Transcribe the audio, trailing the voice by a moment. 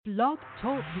Blog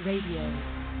Talk Radio.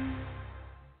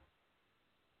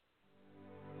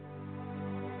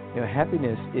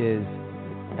 Happiness is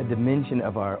a dimension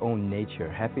of our own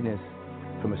nature. Happiness,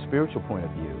 from a spiritual point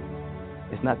of view,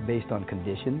 is not based on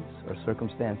conditions or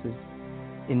circumstances.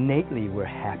 Innately, we're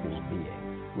happy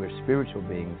beings. We're spiritual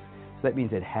beings. So that means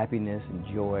that happiness and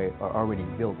joy are already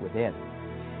built within.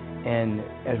 And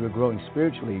as we're growing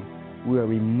spiritually, we are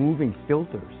removing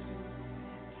filters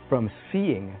from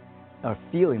seeing or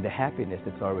feeling the happiness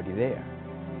that's already there.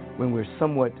 When we're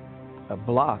somewhat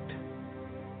blocked,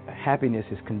 happiness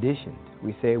is conditioned.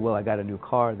 We say, well, I got a new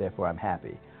car, therefore I'm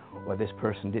happy. Or this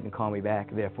person didn't call me back,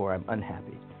 therefore I'm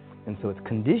unhappy. And so it's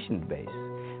conditioned based.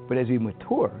 But as we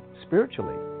mature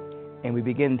spiritually and we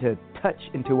begin to touch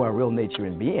into our real nature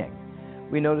and being,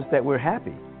 we notice that we're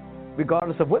happy,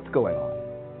 regardless of what's going on.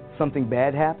 Something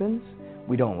bad happens,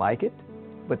 we don't like it,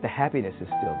 but the happiness is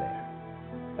still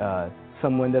there.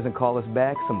 Someone doesn't call us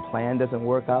back, some plan doesn't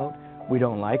work out, we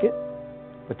don't like it,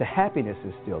 but the happiness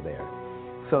is still there.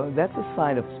 So that's a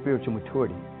sign of spiritual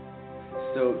maturity.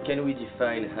 So can we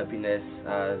define happiness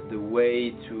as the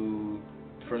way to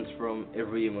transform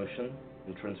every emotion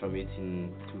and transform it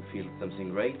into feel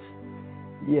something great?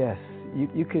 Yes,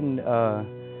 you can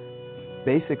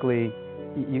basically,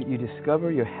 you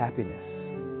discover your happiness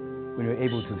when you're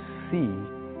able to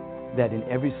see that in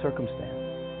every circumstance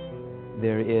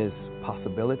there is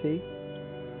possibility,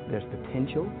 there's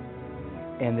potential,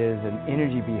 and there's an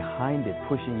energy behind it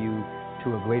pushing you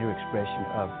to a greater expression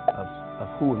of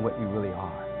who and what you really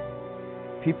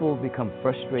are. People become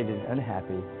frustrated and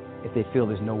unhappy if they feel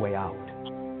there's no way out,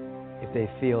 if they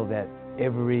feel that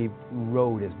every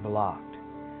road is blocked.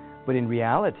 But in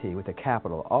reality, with a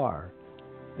capital R,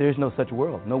 there's no such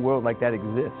world. No world like that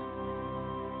exists.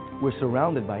 We're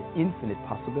surrounded by infinite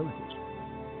possibilities.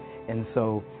 And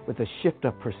so with a shift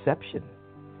of perception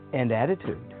and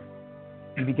attitude,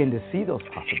 you begin to see those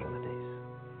possibilities.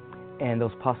 And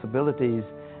those possibilities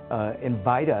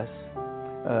invite us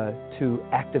to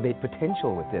activate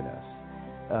potential within us.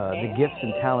 The gifts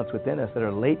and talents within us that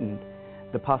are latent,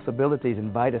 the possibilities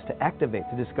invite us to activate,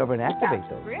 to discover and activate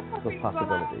those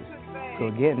possibilities. So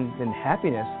again, then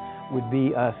happiness would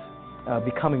be us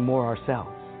becoming more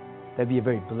ourselves. That'd be a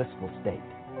very blissful state,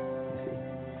 you see.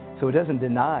 So it doesn't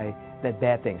deny that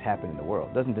bad things happen in the world.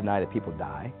 It doesn't deny that people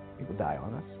die. People die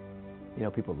on us.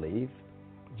 People leave.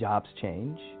 Jobs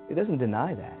change. It doesn't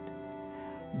deny that.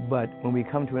 But when we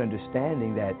come to an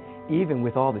understanding that even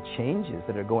with all the changes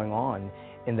that are going on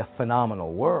in the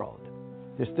phenomenal world,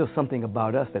 there's still something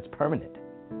about us that's permanent.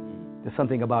 There's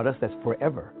something about us that's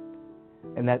forever.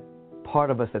 And that part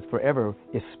of us that's forever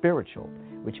is spiritual,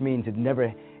 which means it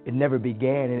never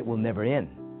began and it will never end.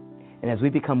 And as we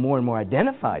become more and more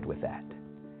identified with that,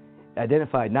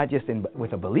 identified not just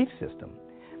with a belief system,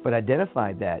 but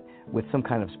identified that with some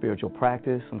kind of spiritual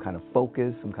practice, some kind of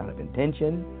focus, some kind of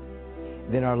intention,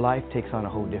 then our life takes on a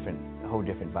whole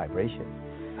different vibration.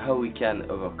 How we can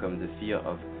overcome the fear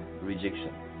of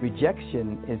rejection?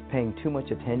 Rejection is paying too much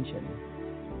attention.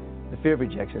 The fear of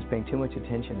rejection is paying too much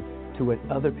attention to what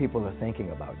other people are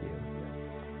thinking about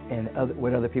you, and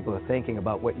what other people are thinking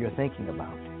about what you're thinking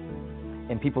about.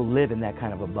 And people live in that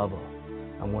kind of a bubble.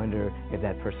 I wonder if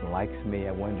that person likes me.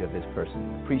 I wonder if this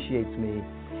person appreciates me.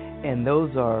 And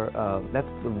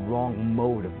that's the wrong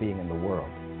mode of being in the world.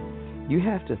 You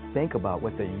have to think about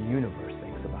what the universe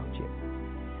thinks about you.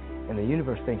 And the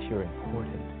universe thinks you're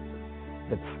important.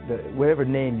 Whatever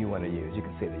name you want to use, you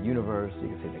can say the universe, you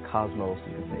can say the cosmos,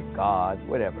 you can say God,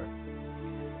 whatever.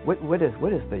 What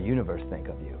does the universe think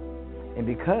of you? And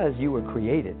because you were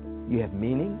created, you have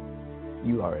meaning,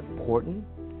 you are important,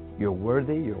 you're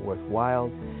worthy, you're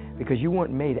worthwhile, because you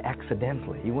weren't made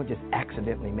accidentally. You weren't just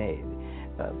accidentally made.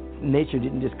 Nature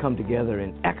didn't just come together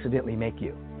and accidentally make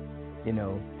you.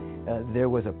 There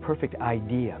was a perfect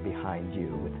idea behind you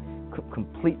with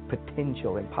complete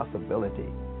potential and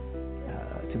possibility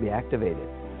to be activated.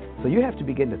 So you have to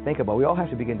begin to think about, we all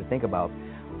have to begin to think about,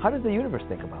 how does the universe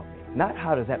think about me? Not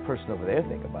how does that person over there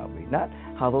think about me? Not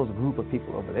how those group of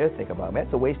people over there think about me.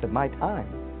 That's a waste of my time.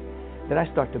 Then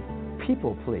I start to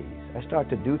people please. I start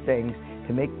to do things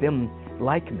to make them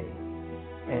like me,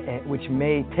 which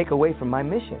may take away from my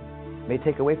mission, may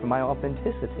take away from my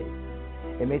authenticity.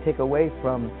 It may take away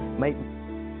from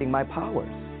my powers,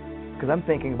 because I'm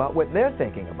thinking about what they're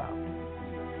thinking about.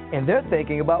 And they're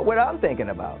thinking about what I'm thinking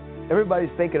about.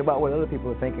 Everybody's thinking about what other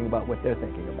people are thinking about what they're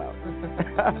thinking about.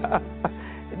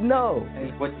 No.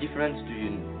 And what difference do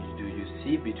you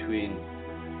see between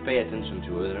pay attention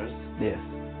to others, yes,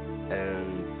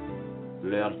 and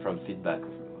learn from feedback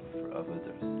of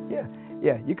others?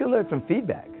 Yeah, you can learn from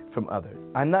feedback. from others.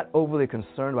 I'm not overly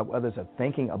concerned about what others are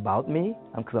thinking about me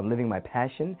because I'm living my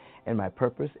passion and my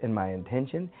purpose and my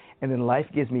intention, and then life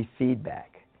gives me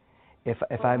feedback.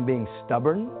 If I'm being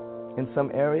stubborn in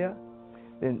some area,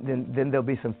 then there'll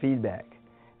be some feedback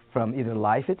from either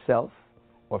life itself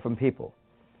or from people.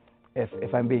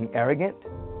 If I'm being arrogant,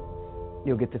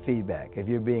 you'll get the feedback. If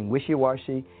you're being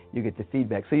wishy-washy, you get the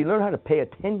feedback. So you learn how to pay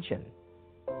attention.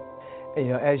 And,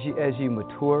 you know, as you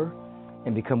mature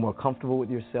and become more comfortable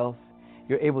with yourself,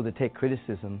 you're able to take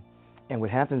criticism. And what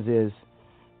happens is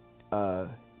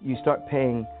you start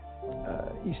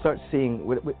seeing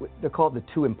what they're called the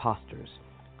two imposters,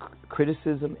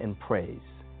 criticism and praise.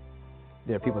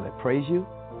 There are people that praise you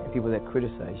and people that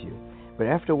criticize you. But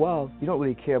after a while, you don't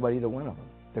really care about either one of them.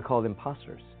 They're called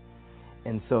imposters.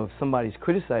 And so if somebody's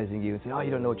criticizing you and saying, oh,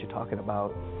 you don't know what you're talking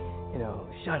about, you know,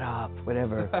 shut up,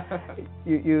 whatever,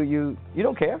 you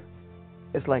don't care.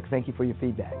 It's like, thank you for your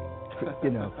feedback, you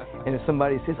know. And if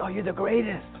somebody says, oh, you're the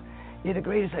greatest, you're the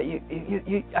greatest,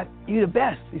 you're the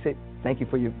best, you say, thank you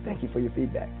for your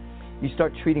feedback. You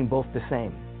start treating both the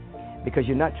same because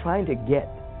you're not trying to get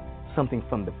something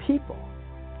from the people.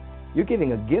 You're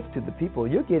giving a gift to the people.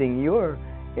 You're getting your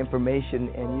information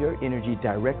and your energy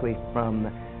directly from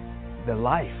the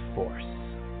life force.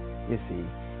 You see,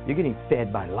 you're getting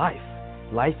fed by life.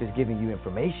 Life is giving you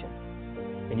information,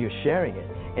 and you're sharing it.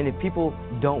 And if people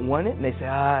don't want it, and they say,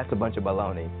 it's a bunch of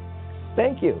baloney,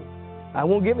 thank you. I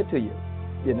won't give it to you,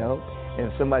 you know.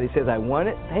 And if somebody says, I want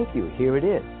it, thank you, here it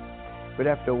is. But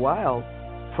after a while,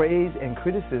 praise and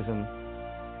criticism,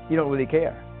 you don't really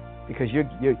care because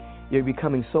you're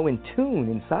becoming so in tune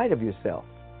inside of yourself.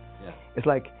 Yeah. It's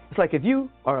like if you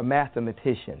are a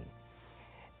mathematician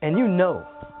and you know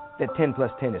that 10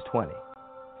 plus 10 is 20.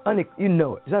 You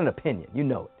know it. It's not an opinion. You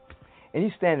know it. And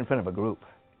you stand in front of a group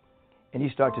and you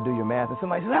start to do your math and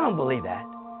somebody says, I don't believe that.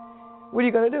 What are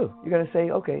you going to do? You're going to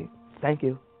say, okay, thank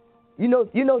you. You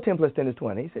know 10 plus 10 is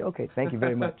 20. You say, okay, thank you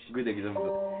very much. Good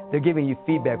example. They're giving you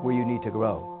feedback where you need to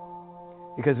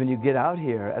grow. Because when you get out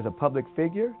here as a public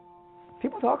figure,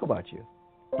 people talk about you.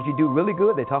 If you do really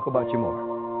good, they talk about you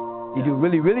more. You do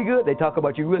really, really good, they talk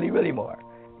about you really, really more.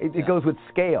 It goes with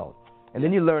scale. And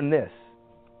then you learn this.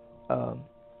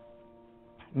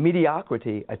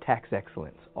 Mediocrity attacks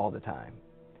excellence all the time.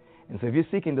 And so if you're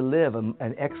seeking to live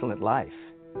an excellent life,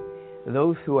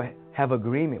 those who have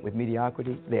agreement with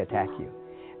mediocrity, they attack you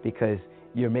because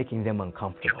you're making them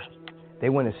uncomfortable. They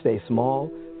want to stay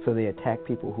small, so they attack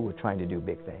people who are trying to do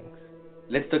big things.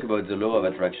 Let's talk about the law of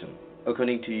attraction.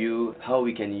 According to you, how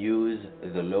we can use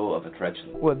the law of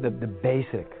attraction? Well,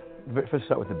 first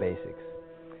start with the basics.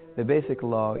 The basic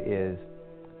law is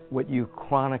what you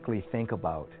chronically think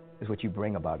about is what you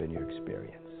bring about in your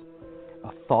experience.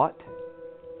 A thought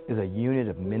is a unit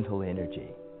of mental energy.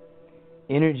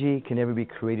 Energy can never be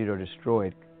created or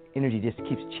destroyed. Energy just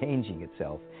keeps changing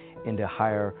itself into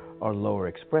higher or lower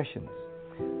expressions.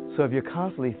 So if you're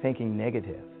constantly thinking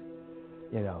negative,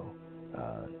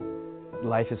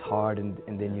 life is hard and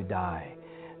then you die.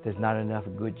 There's not enough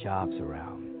good jobs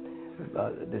around.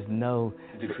 There's no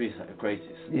decrease crisis.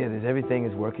 Yeah, everything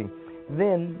is working.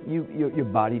 Then your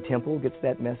body temple gets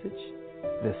that message.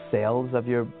 The cells of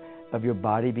your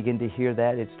body begin to hear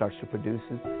that. It starts to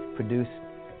produce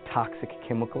toxic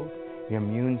chemicals. Your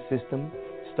immune system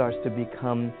starts to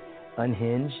become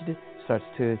unhinged, starts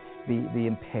to be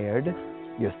impaired.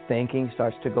 Your thinking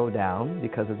starts to go down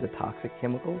because of the toxic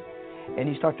chemicals. And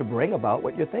you start to bring about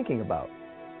what you're thinking about.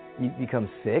 You become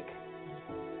sick,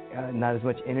 not as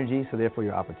much energy, so therefore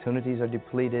your opportunities are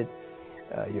depleted.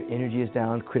 Your energy is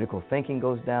down, critical thinking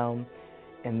goes down,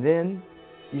 and then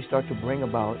you start to bring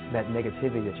about that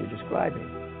negativity that you're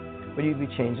describing. But you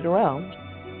change it around,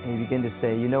 and you begin to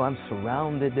say, I'm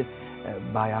surrounded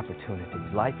by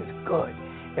opportunities. Life is good.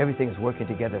 Everything is working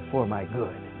together for my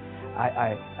good.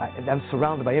 I'm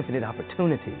surrounded by infinite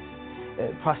opportunities.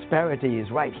 Prosperity is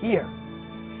right here.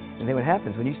 And then what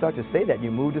happens, when you start to say that,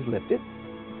 your mood is lifted,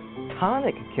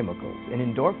 tonic chemicals and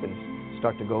endorphins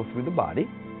start to go through the body,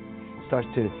 starts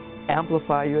to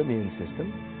amplify your immune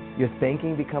system, your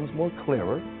thinking becomes more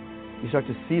clearer, you start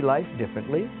to see life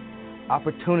differently,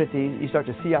 you start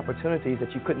to see opportunities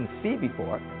that you couldn't see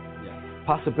before,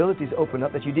 possibilities open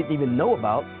up that you didn't even know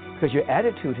about because your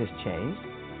attitude has changed,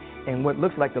 and what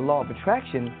looks like the law of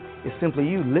attraction is simply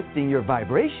you lifting your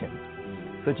vibration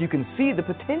so that you can see the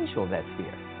potential that's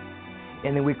here.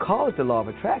 And then we call it the law of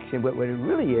attraction, but what it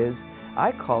really is,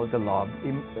 I call it the law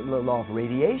of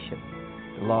radiation,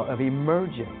 the law of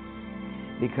emergence.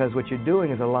 Because what you're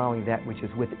doing is allowing that which is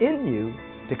within you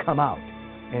to come out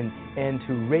and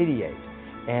to radiate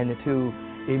and to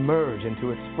emerge and to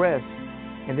express.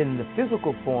 And then in the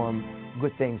physical form,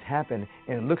 good things happen,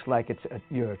 and it looks like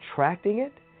you're attracting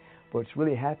it, but what's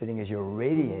really happening is you're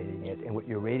radiating it, and what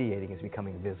you're radiating is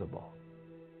becoming visible.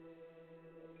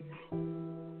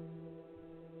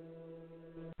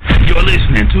 You're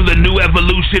listening to the New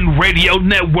Evolution Radio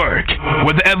Network,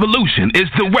 where the evolution is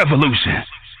the revolution.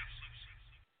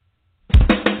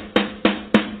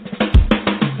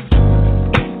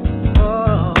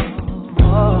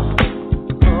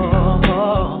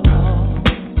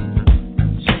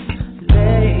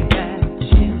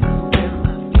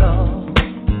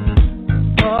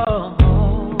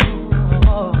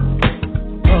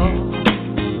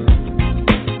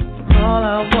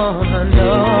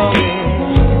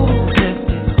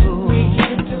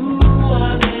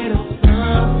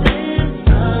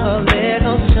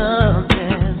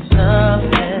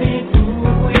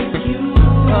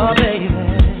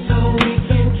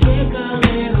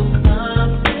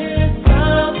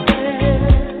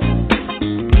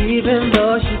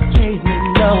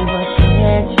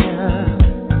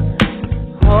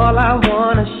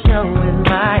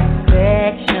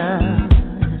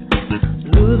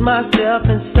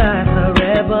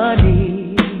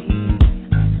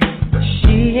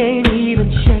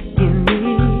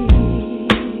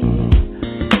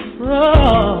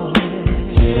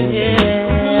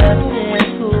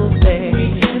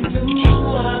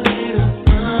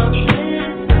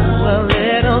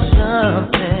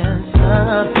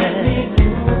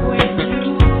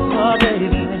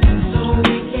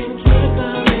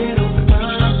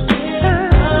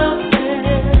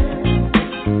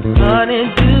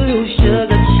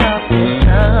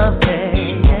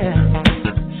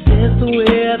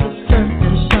 We're the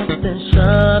surface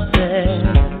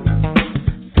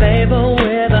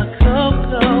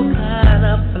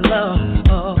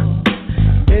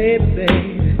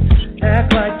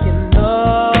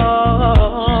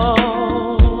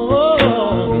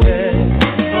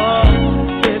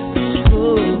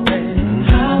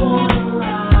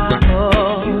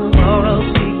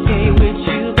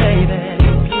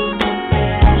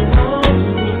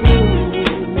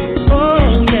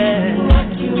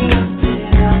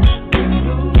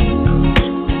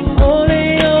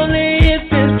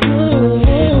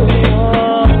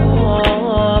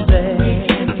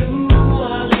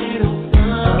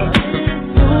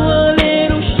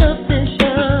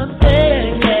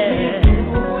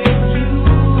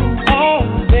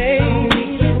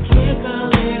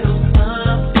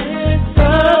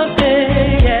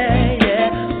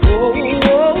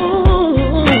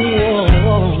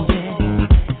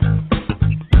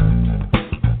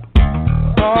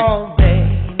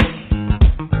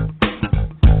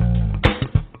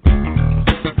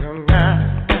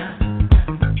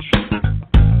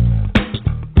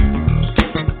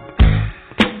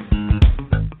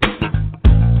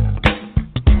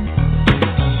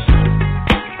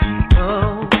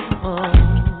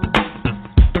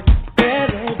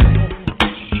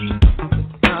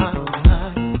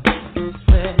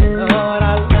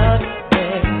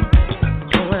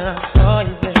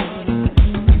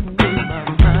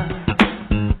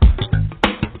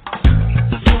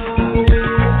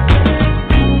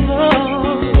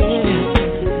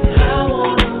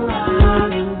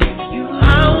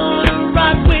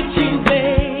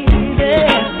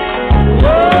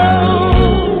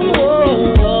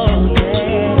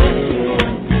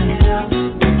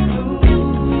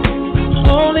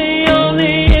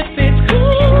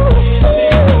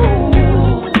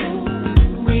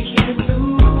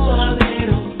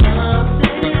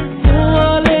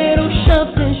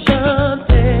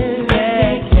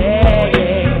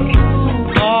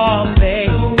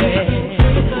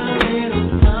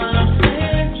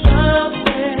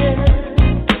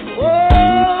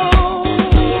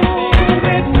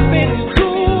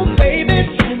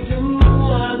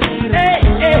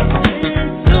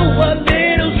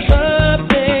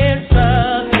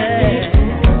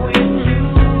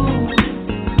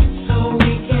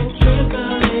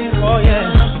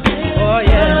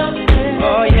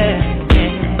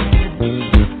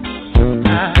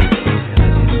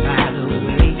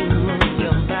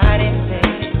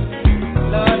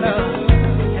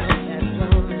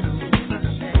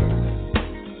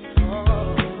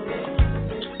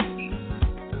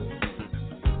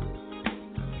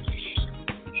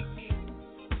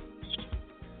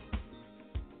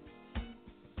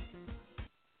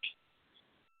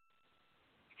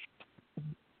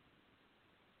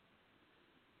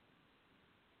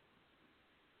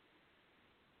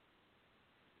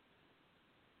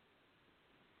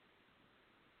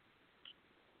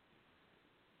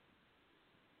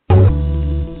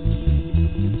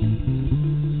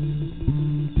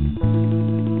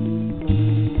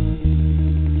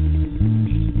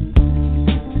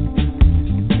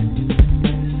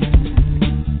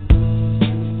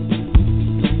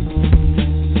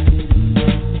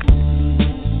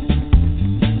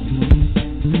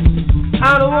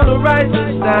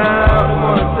down. I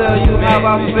wanna tell you how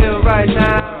I feel right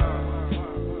now.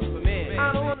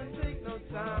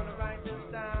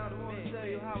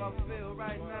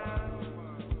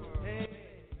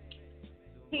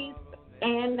 Peace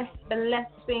and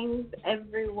blessings,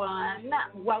 everyone.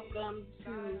 Welcome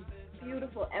to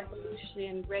Beautiful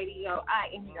Evolution Radio.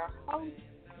 I am your host,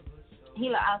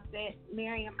 Hila Auset.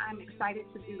 Miriam, I'm excited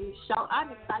to do this show. I'm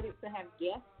excited to have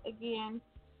guests again.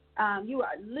 You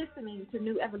are listening to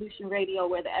New Evolution Radio,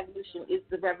 where the evolution is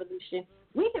the revolution.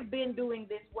 We have been doing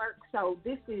this work, so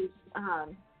this is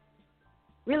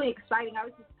really exciting. I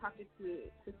was just talking to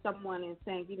someone and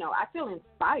saying, I feel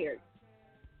inspired.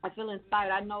 I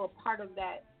know a part of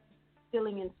that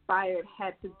feeling inspired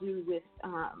had to do with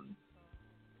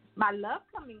my love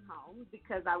coming home,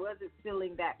 because I wasn't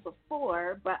feeling that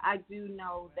before, but I do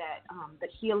know that the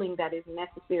healing that is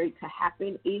necessary to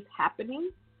happen is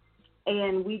happening,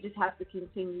 and we just have to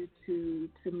continue to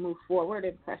move forward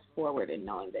and press forward and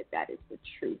knowing that is the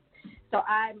truth. So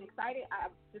I'm excited.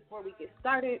 Before we get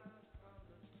started,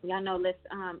 y'all know, let's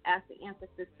ask the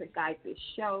ancestors to guide this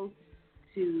show,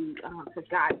 for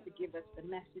God to give us the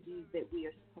messages that we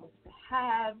are supposed to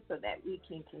have so that we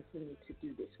can continue to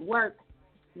do this work.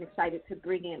 I'm excited to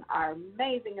bring in our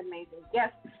amazing, amazing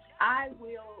guest. I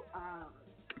will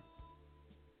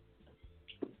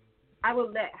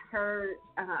let her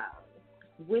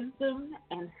wisdom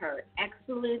and her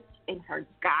excellence and her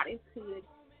goddesshood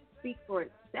speak for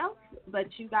itself,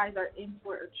 but you guys are in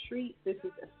for a treat. This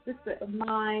is a sister of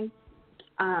mine.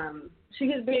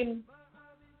 She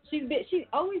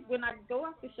always, when I go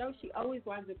off the show, she always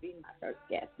winds up being my first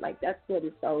guest. Like, that's what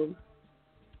is so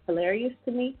hilarious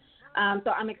to me.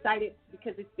 So I'm excited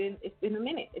because it's been a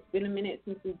minute. It's been a minute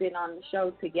since we've been on the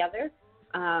show together.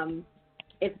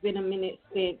 It's been a minute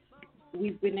since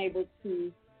we've been able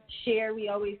to share. We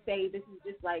always say this is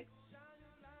just like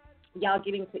y'all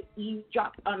getting to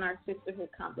eavesdrop on our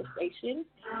sisterhood conversation.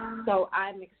 So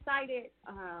I'm excited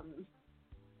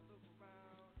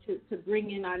to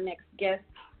bring in our next guest.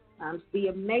 The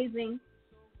amazing,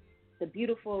 the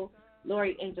beautiful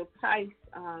Lori Angel Price,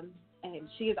 and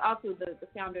she is also the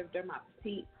founder of Dermat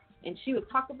Petite, and she will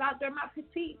talk about Dermat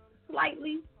Petite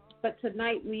slightly, but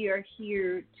tonight we are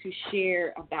here to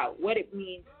share about what it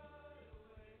means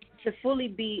to fully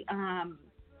be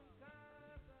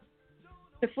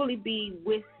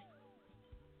with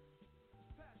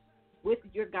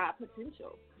your God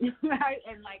potential, right?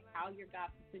 And like how your God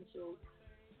potential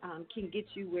can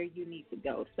get you where you need to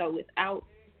go. So without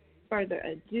further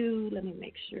ado, let me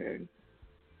make sure.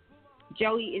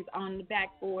 Joey is on the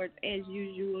backboard as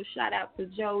usual. Shout out to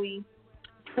Joey.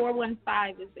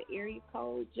 415 is the area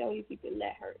code. Joey, if you could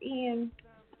let her in.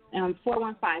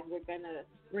 415, we're going to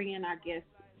bring in our guest,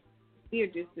 dear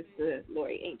sister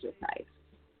Lori Angel Price.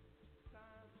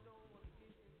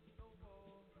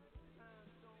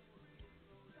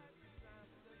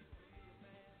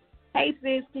 Hey,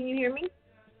 sis, can you hear me?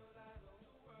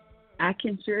 I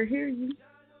can sure hear you.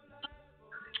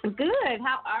 Good.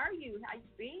 How are you? How you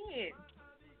been?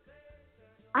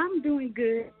 I'm doing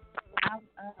good. I'm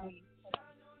sorry,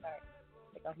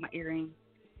 take off my earring.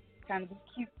 Kind of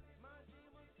cute.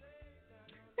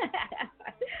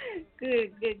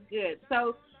 Good.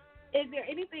 So, is there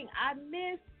anything I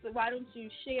missed? Why don't you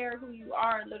share who you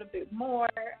are a little bit more?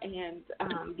 And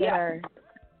They're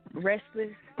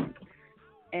restless,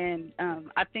 and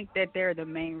I think that they're the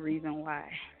main reason why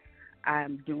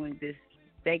I'm doing this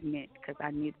segment, because I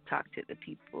need to talk to the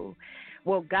people.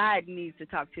 Well, God needs to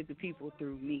talk to the people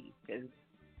through me, because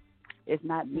it's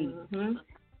not me. Mm-hmm.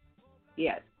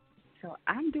 Yes. So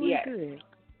I'm doing good.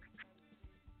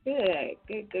 Good.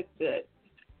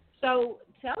 So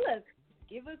tell us,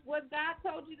 give us what God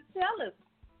told you to tell us.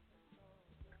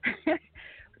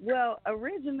 Well,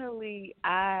 originally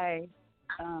I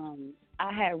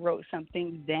had wrote some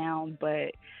things down,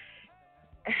 but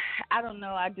I don't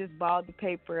know. I just balled the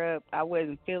paper up. I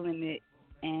wasn't feeling it,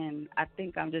 and I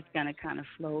think I'm just going to kind of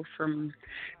flow from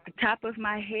the top of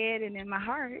my head and in my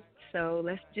heart. So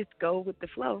let's just go with the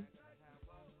flow.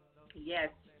 Yes,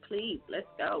 please. Let's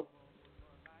go.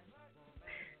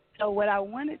 So what I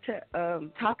wanted to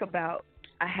talk about,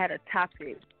 I had a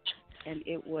topic, and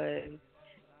it was,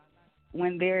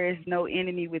 when there is no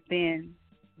enemy within,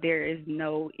 there is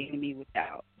no enemy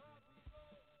without.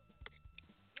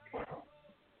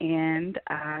 And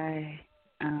I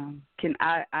can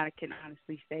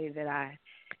honestly say that I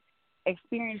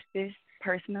experienced this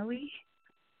personally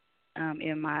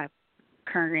in my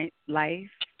current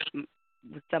life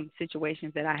with some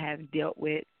situations that I have dealt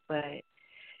with. But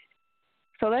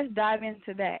so let's dive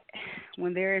into that.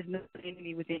 When there is no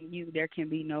enemy within you, there can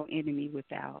be no enemy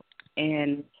without.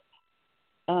 And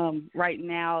right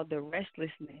now the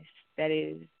restlessness that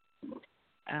is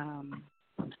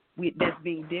that's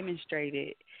being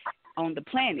demonstrated on the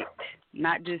planet,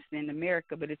 not just in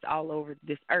America, but it's all over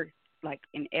this earth. Like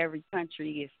in every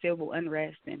country, it's civil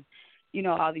unrest and,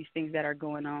 all these things that are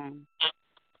going on.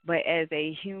 But as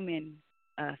a human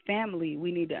family,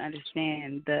 we need to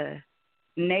understand the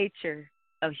nature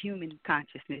of human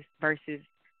consciousness versus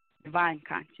divine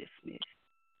consciousness.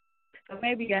 So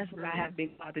maybe that's what I have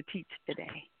been called to teach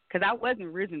today. Because I wasn't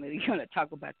originally going to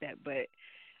talk about that, but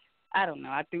I don't know.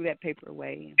 I threw that paper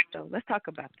away. And so let's talk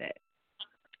about that.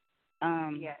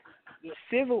 Yes.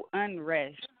 Civil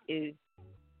unrest is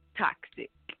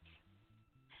toxic.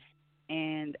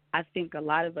 And I think a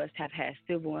lot of us have had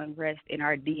civil unrest in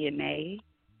our DNA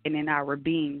and in our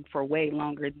being for way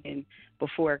longer than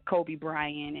before Kobe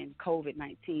Bryant and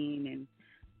COVID-19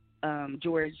 and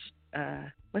George,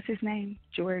 what's his name?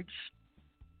 George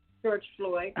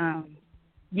Floyd.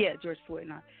 George Floyd.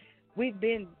 No. We've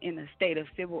been in a state of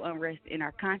civil unrest in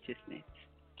our consciousness.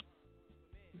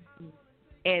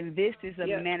 And this is a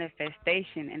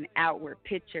manifestation, an outward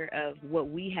picture of what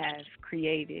we have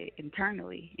created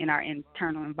internally in our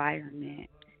internal environment.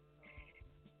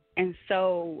 And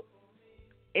so,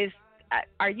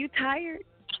 are you tired?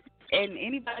 And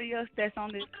anybody else that's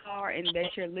on this call and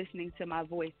that you're listening to my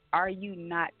voice, are you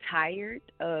not tired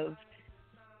of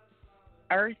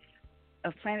Earth,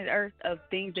 of planet Earth, of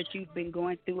things that you've been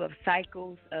going through, of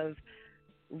cycles, of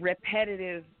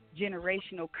repetitive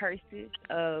generational curses,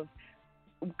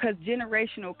 because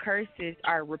generational curses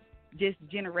are just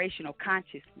generational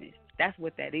consciousness. That's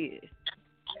what that is.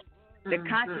 The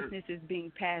consciousness is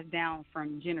being passed down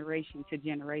from generation to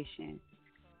generation.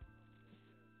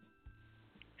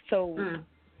 So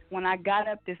when I got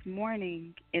up this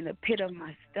morning in the pit of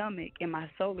my stomach, in my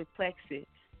solar plexus,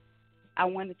 I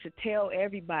wanted to tell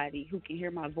everybody who can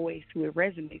hear my voice, who it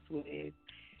resonates with,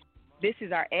 this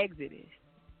is our exodus.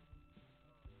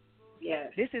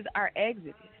 Yes. This is our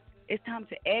exodus. It's time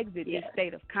to exit this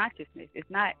state of consciousness. It's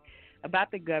not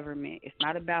about the government. It's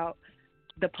not about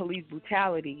the police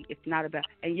brutality. It's not about,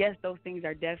 and yes, those things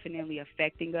are definitely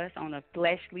affecting us on a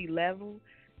fleshly level.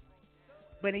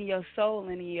 But in your soul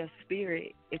and in your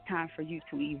spirit, it's time for you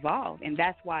to evolve. And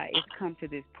that's why it's come to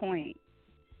this point.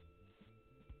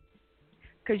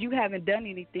 Because you haven't done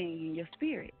anything in your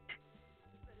spirit.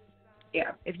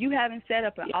 Yeah. If you haven't set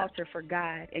up an altar for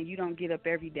God and you don't get up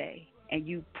every day and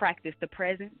you practice the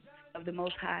presence of the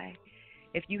Most High,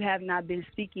 if you have not been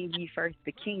seeking ye first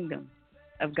the kingdom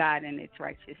of God and its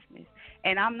righteousness.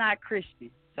 And I'm not Christian,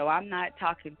 so I'm not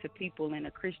talking to people in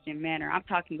a Christian manner. I'm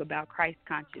talking about Christ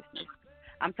consciousness.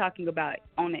 I'm talking about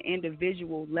on an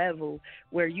individual level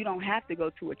where you don't have to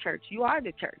go to a church. You are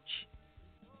the church.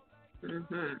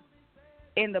 Mm-hmm.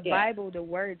 In the Bible, the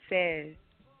word says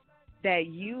that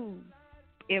you,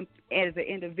 as an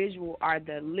individual, are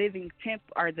the living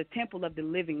are the temple of the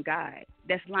living God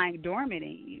that's lying dormant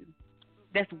in you,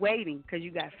 that's waiting because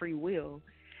you got free will,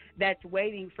 that's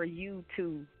waiting for you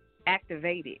to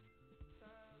activate it.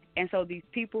 And so these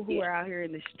people who are out here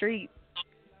in the street,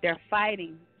 they're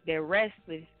fighting, they're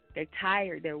restless, they're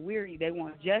tired, they're weary, they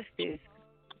want justice.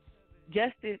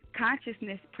 Justice,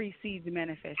 consciousness precedes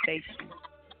manifestation.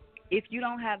 If you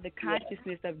don't have the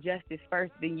consciousness of justice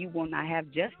first, then you will not have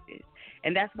justice.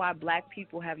 And that's why black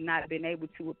people have not been able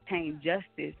to obtain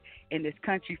justice in this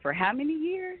country for how many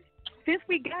years? Since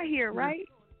we got here, right?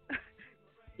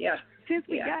 Yeah. Since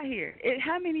we got here.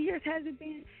 How many years has it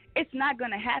been? It's not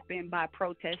going to happen by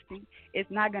protesting.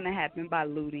 It's not going to happen by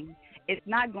looting. It's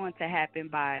not going to happen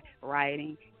by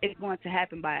rioting. It's going to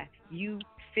happen by you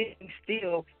sitting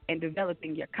still and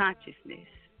developing your consciousness.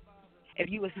 If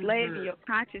you a slave in your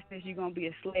consciousness, you're going to be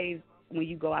a slave when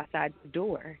you go outside the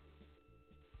door.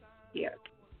 Yeah.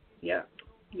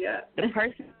 The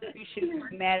person you should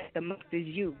be mad at the most is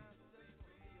you.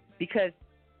 Because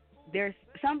there's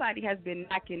somebody has been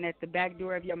knocking at the back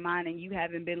door of your mind and you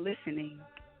haven't been listening.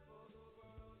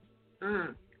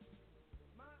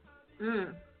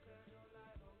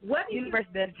 What the universe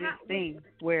does this thing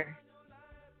where...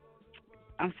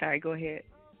 I'm sorry, go ahead.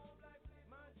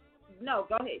 No,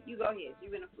 go ahead. You go ahead.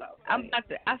 You're in the flow.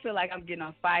 I feel like I'm getting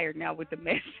on fire now with the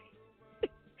message.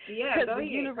 Yeah, because the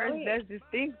universe does this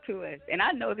thing to us, and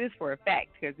I know this for a fact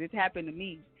because it happened to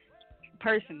me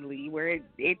personally, where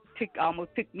it almost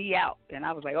took me out, and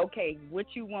I was like, okay, what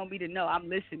you want me to know? I'm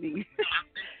listening.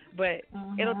 But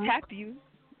it'll tap you,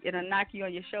 it'll knock you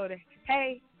on your shoulder.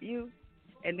 Hey, you,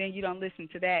 and then you don't listen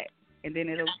to that, and then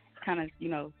it'll kind of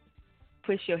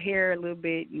push your hair a little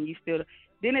bit, and you still.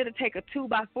 Then it'll take a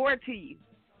 2x4 to you.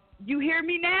 You hear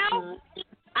me now?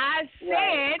 I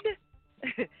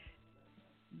said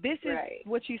This is Right.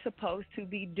 what you're supposed to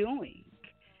be doing.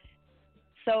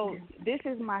 So this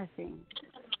is my thing.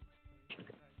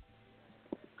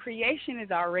 Creation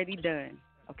is already done,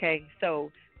 okay?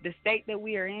 So the state that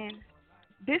we are in,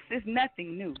 this is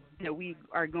nothing new that we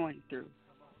are going through.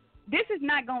 This is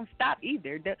not going to stop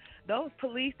either. Those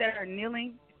police that are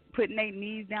kneeling, putting their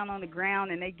knees down on the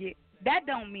ground, and that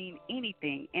don't mean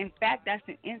anything. In fact, that's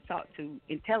an insult to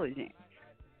intelligence.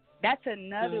 That's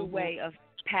another way of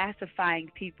pacifying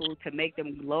people to make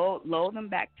them lull them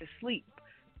back to sleep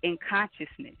in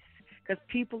consciousness, because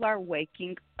people are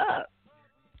waking up.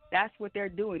 That's what they're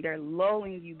doing. They're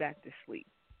lulling you back to sleep.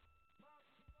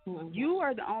 You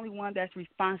are the only one that's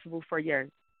responsible for your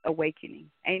awakening.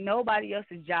 Ain't nobody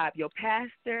else's job. Your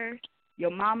pastor,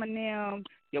 your mama and them,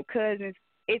 your cousins,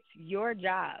 it's your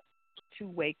job to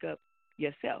wake up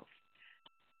yourself.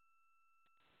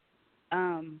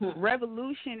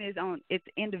 Revolution it's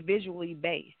individually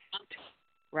based,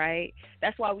 right?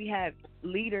 That's why we have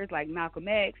leaders like Malcolm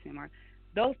X and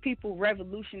those people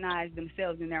revolutionized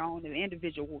themselves in their own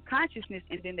individual consciousness,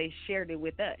 and then they shared it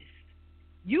with us.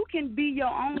 You can be your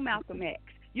own Malcolm X.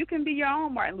 You can be your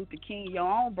own Martin Luther King, your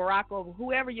own Barack Obama,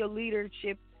 whoever your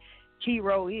leadership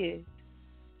hero is.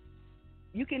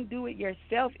 You can do it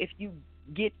yourself if you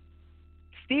get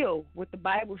still. What the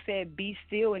Bible said, be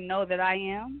still and know that I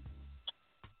am.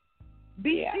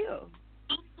 Be still.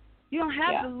 You don't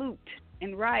have to loot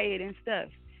and riot and stuff.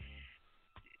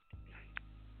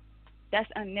 That's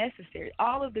unnecessary.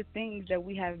 All of the things that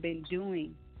we have been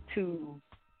doing to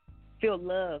feel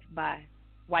loved by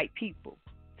white people,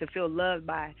 to feel loved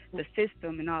by the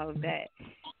system and all of that,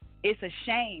 it's a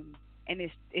shame, and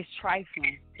it's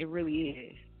trifling. It really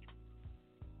is.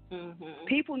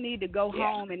 People need to go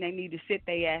home, and they need to sit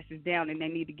their asses down, and they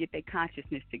need to get their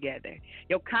consciousness together.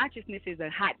 Your consciousness is a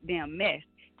hot damn mess,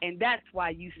 and that's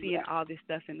why you see all this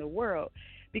stuff in the world,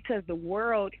 because the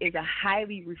world is a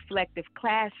highly reflective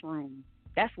classroom.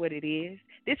 That's what it is.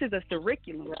 This is a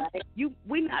curriculum. Right.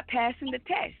 We're not passing the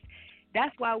test.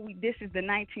 That's why this is the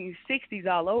 1960s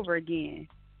all over again.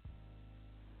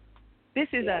 This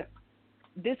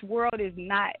world is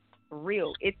not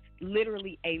real. It's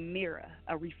literally a mirror,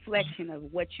 a reflection of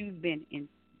what you've been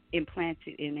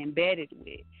implanted and embedded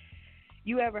with.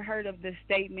 You ever heard of the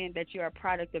statement that you're a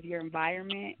product of your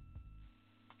environment?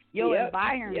 Your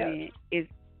environment is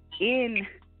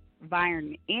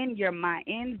environment, in your mind,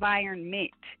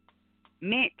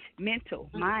 mental,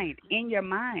 mind, in your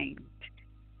mind.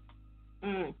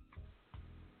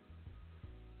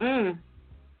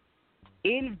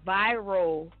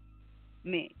 Environment.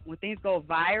 When things go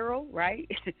viral, right?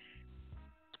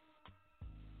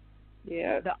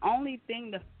 The only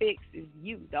thing to fix is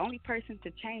you. The only person to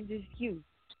change is you.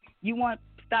 You want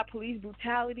to stop police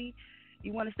brutality?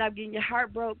 You want to stop getting your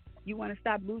heart broke? You want to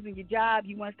stop losing your job?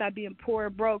 You want to stop being poor or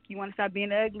broke? You want to stop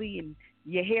being ugly and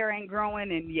your hair ain't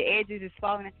growing and your edges is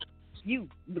falling? You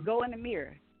go in the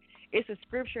mirror. It's a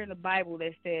scripture in the Bible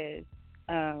that says,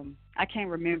 I can't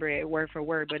remember it word for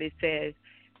word, but it says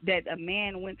that a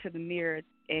man went to the mirror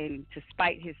and to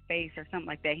spite his face or something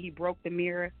like that. He broke the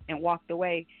mirror and walked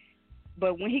away.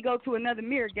 But when he go to another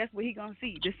mirror, guess what he gonna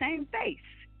see? The same face.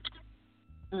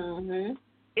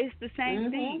 It's the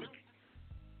same thing.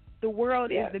 The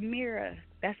world is the mirror.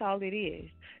 That's all it is.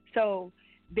 So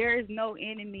there is no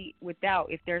enemy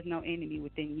if there's no enemy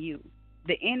within you.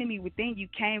 The enemy within you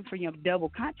came from your double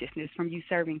consciousness, from you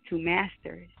serving two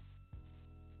masters.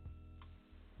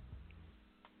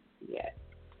 Yes.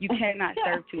 You cannot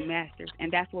serve two masters,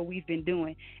 and that's what we've been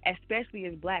doing, especially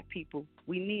as black people.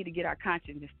 We need to get our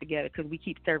consciousness together because we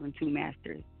keep serving two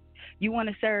masters. You want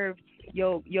to serve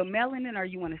your melanin, or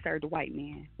you want to serve the white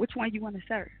man? Which one you want to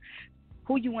serve?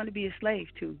 Who you want to be a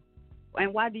slave to?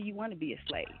 And why do you want to be a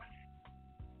slave?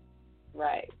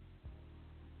 Right.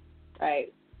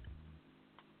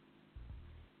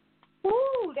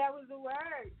 Ooh, that was the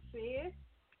word, sis.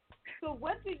 So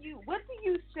what do you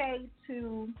say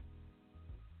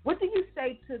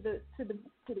to the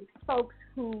folks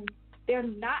who they're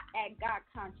not at God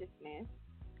consciousness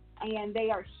and they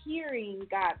are hearing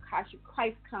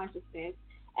Christ consciousness,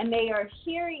 and they are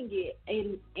hearing it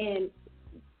in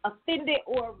offended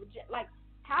or like,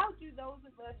 how do those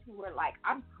of us who are like,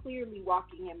 I'm clearly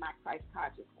walking in my Christ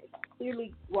consciousness, I'm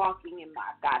clearly walking in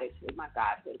my goddesshood, my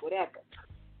godhood, whatever,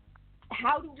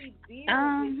 how do we deal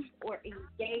with or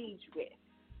engage with?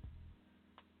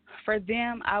 For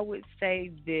them, I would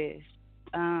say this.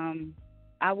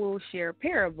 I will share a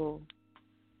parable.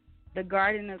 The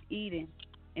Garden of Eden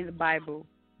in the Bible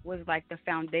was like the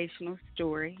foundational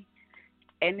story,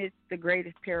 and it's the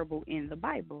greatest parable in the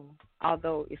Bible,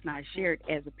 although it's not shared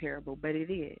as a parable, but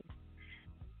it is.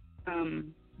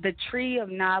 the tree of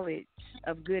knowledge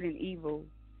of good and evil,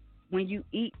 when you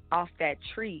eat off that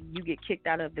tree, you get kicked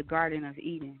out of the Garden of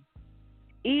Eden.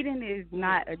 Eden is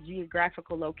not a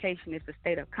geographical location. It's a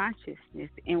state of consciousness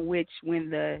in which when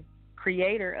the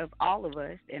creator of all of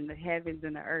us and the heavens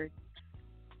and the earth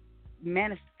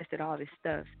manifested all this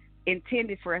stuff,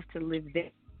 intended for us to live there,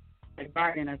 the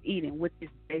Garden of Eden, which is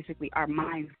basically our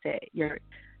mindset,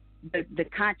 the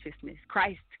consciousness.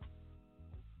 Christ,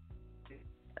 the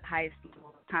highest level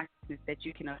of consciousness that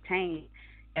you can obtain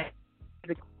at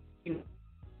the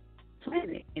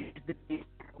planet, and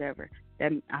whatever.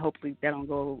 That hopefully that don't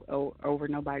go over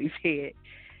nobody's head.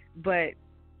 But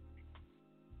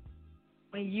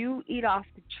when you eat off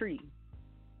the tree,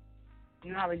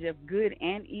 knowledge of good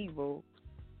and evil,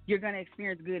 you're going to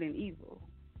experience good and evil.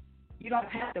 You don't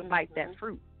have to fight that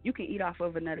fruit. You can eat off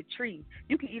of another tree.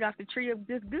 You can eat off the tree of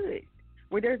just good,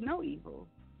 where there's no evil.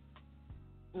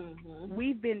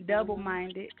 We've been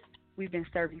double-minded. We've been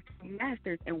serving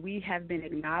masters, and we have been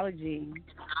acknowledging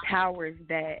powers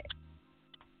that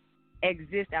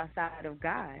exist outside of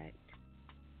God.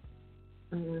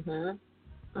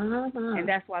 And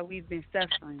that's why we've been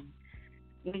suffering.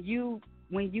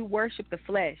 When you worship the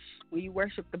flesh, when you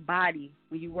worship the body,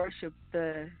 when you worship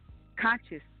the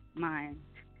conscious mind,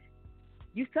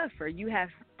 you suffer. You have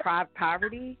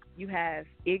poverty, you have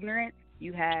ignorance,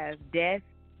 you have death,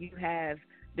 you have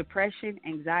depression,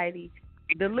 anxiety.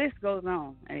 The list goes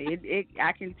on.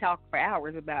 I can talk for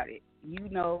hours about it. You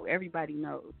know, everybody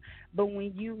knows. But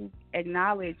when you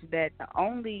acknowledge that the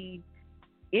only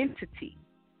entity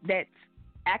that's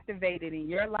activated in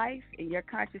your life, in your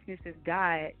consciousness is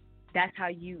God, that's how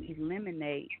you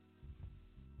eliminate.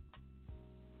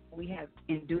 We have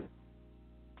endured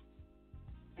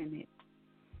in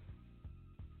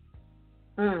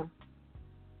it.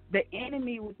 The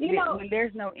enemy, when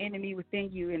there's no enemy within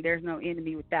you and there's no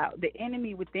enemy without, the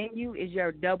enemy within you is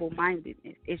your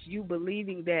double-mindedness. It's you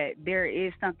believing that there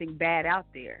is something bad out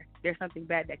there. There's something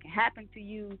bad that can happen to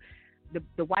you.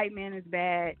 The white man is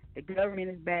bad. The government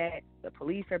is bad. The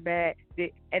police are bad.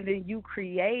 And then you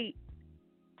create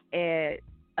a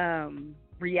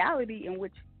reality in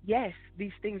which, yes,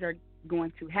 these things are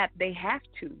going to happen. They have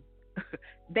to.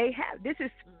 This is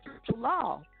spiritual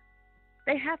law.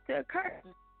 They have to occur.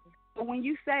 But when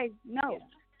you say, no,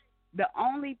 the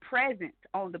only presence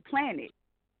on the planet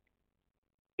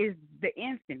is the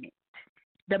infinite,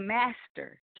 the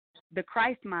master, the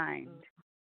Christ mind.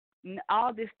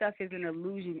 All this stuff is an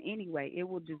illusion anyway. It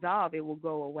will dissolve. It will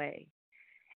go away.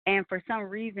 And for some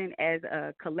reason, as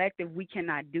a collective, we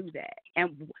cannot do that.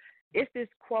 And it's this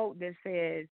quote that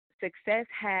says, success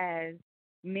has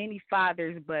many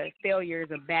fathers, but failure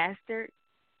is a bastard.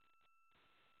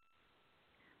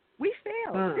 We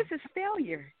failed. This is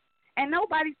failure. And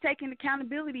nobody's taking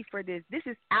accountability for this. This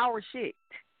is our shit.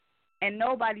 And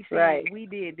nobody's saying we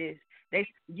did this.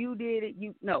 You did it.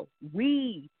 No,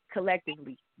 we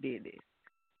collectively did this.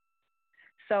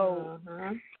 So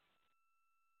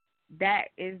that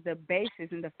is the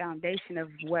basis and the foundation of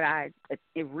what I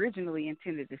originally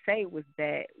intended to say, was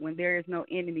that when there is no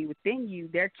enemy within you,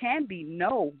 there can be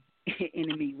no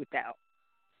enemy without.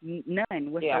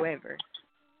 None whatsoever.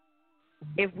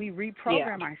 If we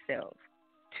reprogram ourselves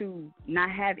to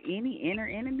not have any inner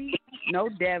enemy, no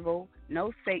devil,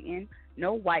 no Satan,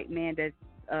 no white man that's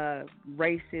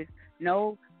racist,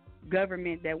 no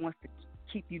government that wants to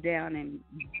keep you down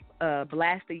and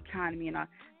blast the economy and all,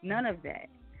 none of that.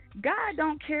 God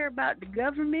don't care about the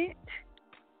government.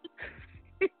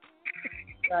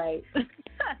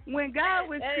 When God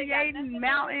was creating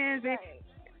mountains,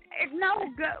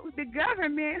 the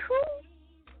government, who?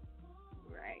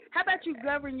 How about you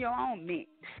govern your own mint?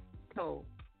 So,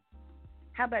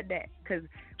 how about that? Because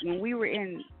when we were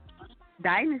in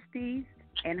dynasties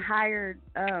and higher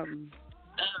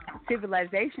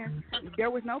civilizations, there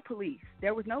was no police.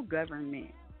 There was no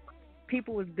government.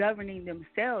 People was governing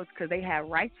themselves because they had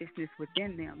righteousness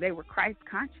within them. They were Christ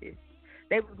conscious.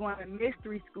 They were going to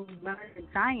mystery schools learning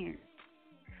science.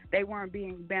 They weren't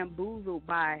being bamboozled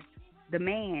by the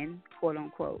man, quote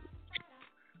unquote.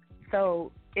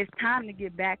 So it's time to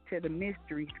get back to the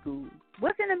mystery school.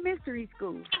 What's in a mystery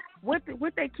school? What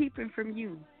they keeping from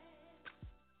you?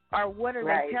 Or what are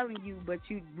they telling you, but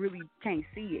you really can't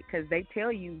see it? Because they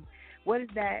tell you, what is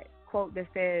that quote that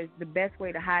says the best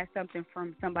way to hide something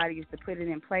from somebody is to put it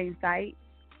in plain sight?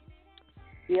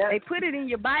 They put it in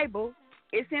your Bible.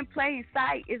 It's in plain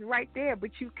sight. It's right there,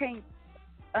 but you can't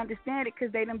understand it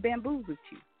because they done bamboozled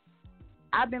you.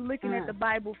 I've been looking at the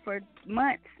Bible for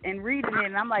months and reading it,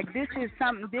 and I'm like, this is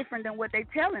something different than what they're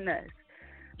telling us.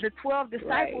 The 12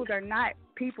 disciples are not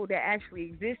people that actually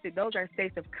existed. Those are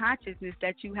states of consciousness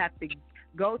that you have to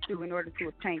go through in order to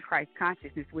obtain Christ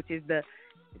consciousness, which is the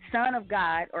Son of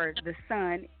God, or the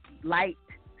Sun, light,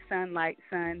 sunlight,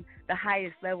 sun, the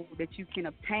highest level that you can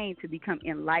obtain to become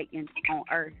enlightened on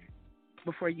earth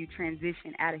before you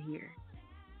transition out of here.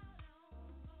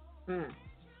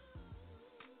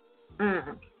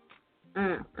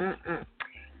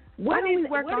 Why don't we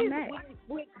work on that?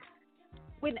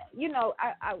 When you know,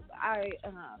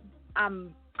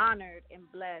 I'm honored and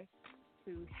blessed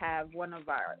to have one of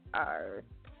our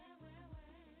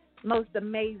most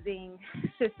amazing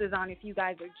sisters on. If you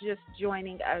guys are just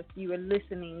joining us, you are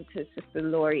listening to Sister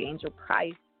Lori Angel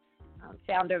Price,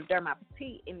 founder of God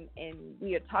Potiental, and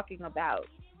we are talking about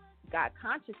God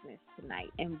consciousness tonight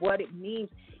and what it means.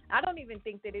 I don't even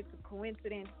think that it's a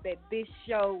coincidence that this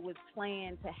show was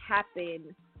planned to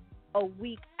happen a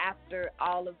week after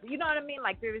all of, you know what I mean?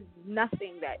 Like, there is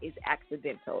nothing that is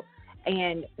accidental.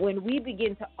 And when we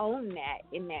begin to own that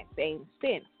in that same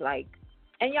sense, like,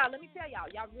 and y'all, let me tell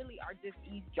y'all really are just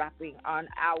eavesdropping on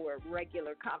our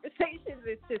regular conversations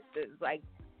as sisters. Like,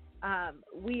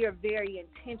 we are very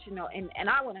intentional, and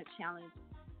I want to challenge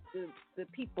the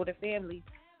people, the families.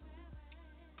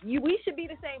 We should be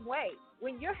the same way.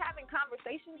 When you're having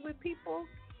conversations with people,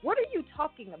 what are you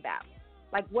talking about?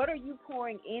 Like, what are you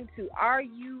pouring into? Are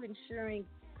you ensuring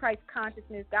Christ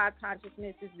consciousness, God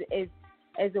consciousness is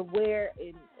as aware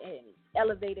and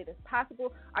elevated as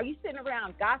possible? Are you sitting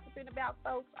around gossiping about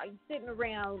folks? Are you sitting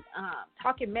around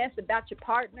talking mess about your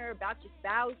partner, about your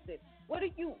spouse? And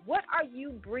what are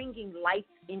you bringing life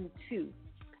into?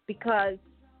 Because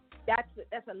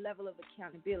that's a level of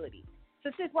accountability.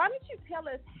 So, sis, why don't you tell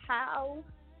us how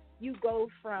you go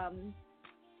from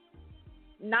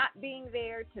not being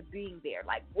there to being there?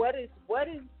 Like,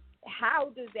 how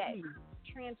does that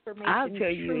transformation? I'll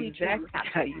tell you exactly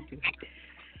how you do it.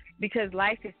 Because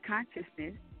life is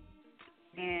consciousness,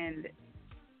 and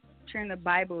in the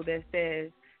Bible that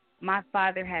says, "My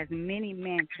Father has many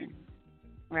mansions,"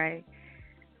 right?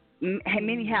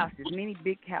 Many houses, many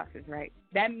big houses, right?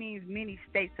 That means many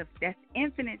states that's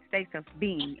infinite states of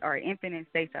being, or infinite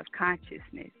states of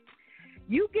consciousness.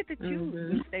 You get to choose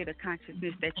the state of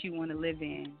consciousness that you want to live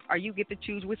in, or you get to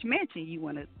choose which mansion you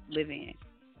want to live in.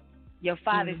 Your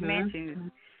Father's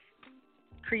mansion,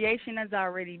 creation is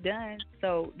already done,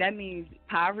 so that means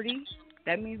poverty,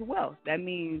 that means wealth, that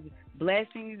means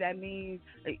blessings, that means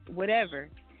whatever.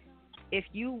 If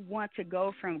you want to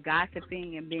go from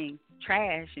gossiping and being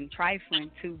trash and trifling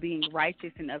to being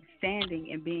righteous and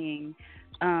upstanding and being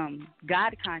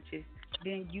God conscious,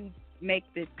 then you make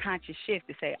the conscious shift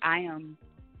to say, I am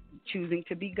choosing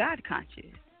to be God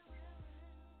conscious.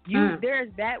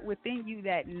 There's that within you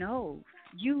that knows.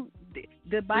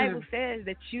 The Bible says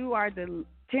that you are the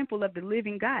temple of the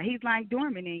living God. He's lying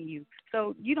dormant in you.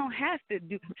 So you don't have to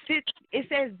sit. It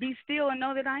says, be still and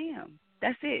know that I am.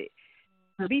 That's it.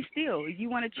 Be still. If you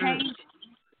want to change,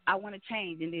 I want to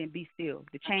change, and then be still.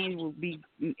 The change will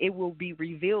be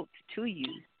revealed to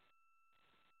you.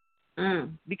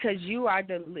 Because you are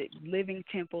the living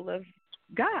temple of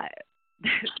God.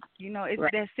 It's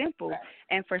that simple.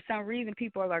 And for some reason,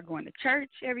 people are going to church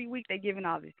every week. They're giving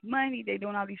all this money. They're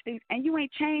doing all these things. And you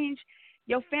ain't changed.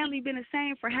 Your family been the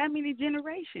same for how many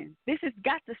generations? This has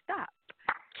got to stop.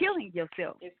 Killing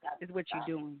yourself is what you're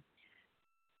doing.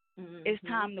 It's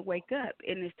time to wake up,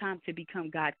 and it's time to become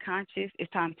God conscious.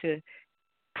 It's time to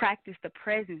practice the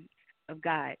presence of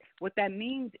God. What that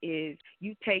means is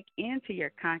you take into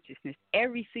your consciousness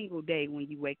every single day when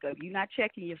you wake up. You're not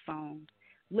checking your phone,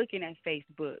 looking at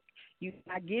Facebook. You're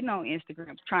not getting on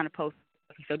Instagram trying to post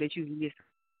so that you can get.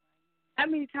 How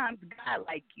many times God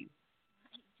like you?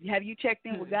 Have you checked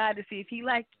in with God to see if He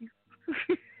like you,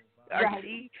 or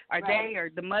she, or they, or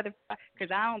the mother?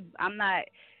 Because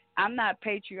I'm not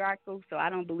patriarchal, so I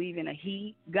don't believe in a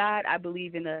He God. I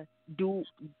believe in a dual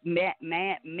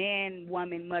man,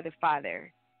 woman, mother,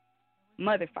 father.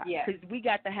 Because we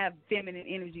got to have feminine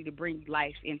energy to bring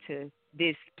life into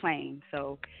this plane.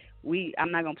 So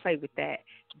I'm not gonna play with that.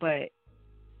 But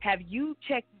have you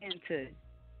checked into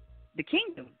the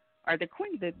kingdom, or the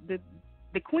queen,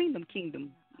 the queendom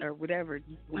kingdom, or whatever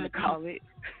you want to call it,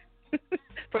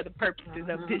 for the purposes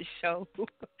of this show,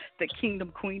 the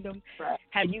kingdom, queendom? Right.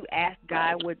 Have you asked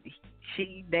God what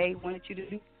they wanted you to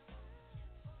do?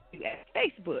 You asked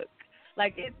Facebook.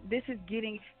 Like, this is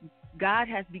getting. God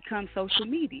has become social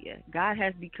media. God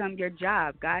has become your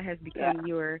job. God has become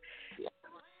your.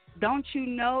 Don't you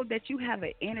know that you have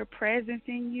an inner presence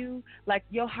in you? Like,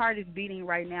 your heart is beating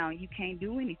right now and you can't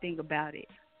do anything about it.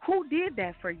 Who did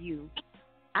that for you?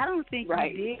 I don't think you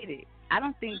did it. I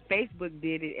don't think Facebook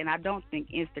did it, and I don't think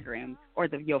Instagram or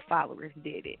your followers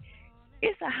did it.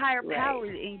 It's a higher Right. power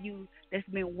in you that's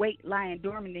been lying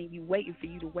dormant in you, waiting for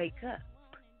you to wake up.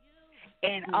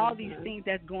 And all these things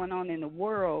that's going on in the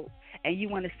world, and you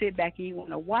want to sit back and you want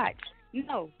to watch.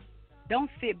 No, don't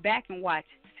sit back and watch.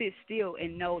 Sit still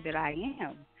and know that I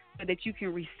am, so that you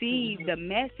can receive the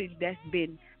message that's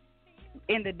been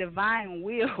in the divine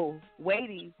will,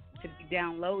 waiting to be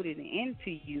downloaded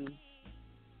into you.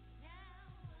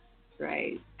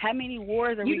 Right. How many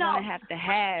wars are we going to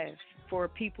have for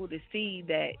people to see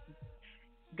that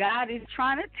God is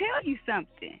trying to tell you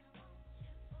something?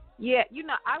 Yeah,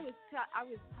 I was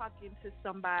talking to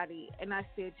somebody, and I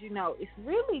said, it's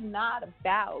really not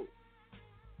about.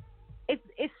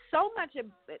 It's so much.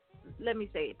 Let me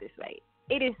say it this way: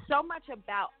 it is so much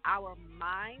about our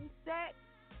mindset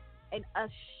and us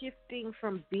shifting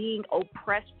from being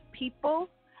oppressed people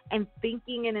and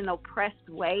thinking in an oppressed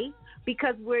way,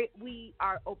 because we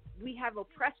have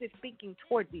oppressive thinking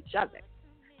towards each other,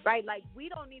 right? Like we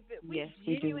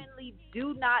genuinely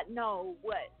do not know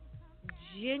what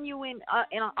genuine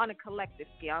on a collective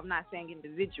scale. I'm not saying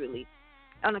individually.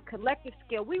 On a collective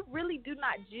scale, we really do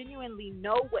not genuinely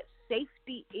know what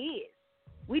safety is.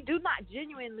 We do not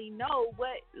genuinely know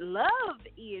what love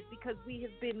is, because we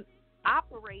have been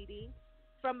operating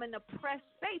from an oppressed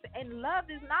space, and love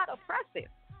is not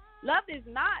oppressive. Love is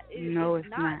not. It's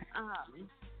not.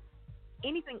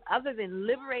 Anything other than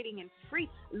liberating and free.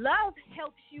 Love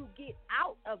helps you get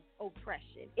out of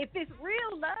oppression. If it's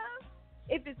real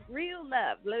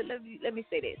love, let me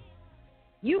say this.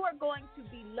 You are going to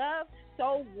be loved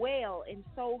so well and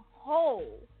so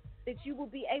whole that you will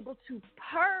be able to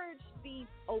purge these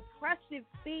oppressive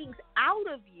things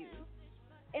out of you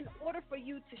in order for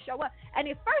you to show up. And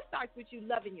it first starts with you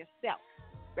loving yourself,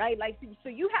 right? Like, so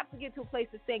you have to get to a place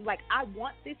of saying, like, I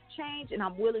want this change and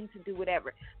I'm willing to do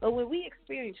whatever. But when we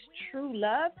experience true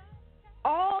love,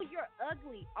 all your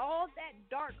ugly, all that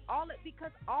dark,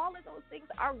 because all of those things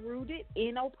are rooted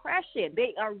in oppression.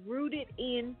 They are rooted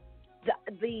in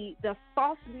the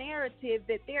false narrative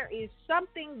that there is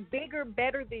something bigger,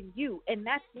 better than you, and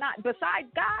that's not, besides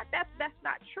God, that's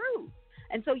not true.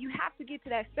 And so you have to get to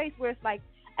that space where it's like,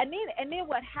 and then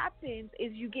what happens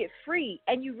is you get free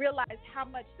and you realize how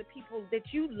much the people that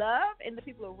you love and the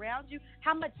people around you,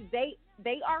 how much they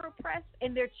are oppressed,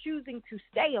 and they're choosing to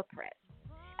stay oppressed.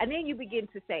 And then you begin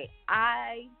to say,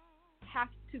 I have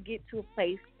to get to a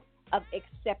place of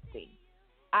accepting.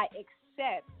 I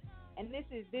accept, and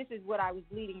this is what I was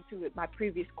leading to with my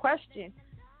previous question.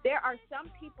 There are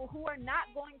some people who are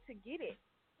not going to get it.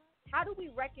 How do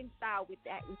we reconcile with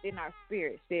that within our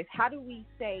spirit, sis? How do we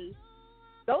say,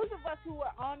 those of us who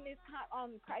are on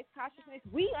Christ consciousness,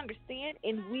 we understand,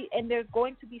 and there's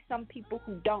going to be some people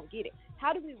who don't get it.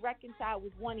 How do we reconcile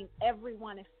with wanting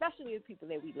everyone, especially the people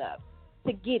that we love,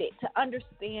 to get it, to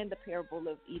understand the parable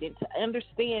of Eden, to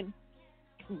understand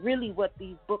really what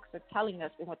these books are telling us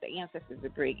and what the ancestors are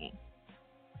bringing?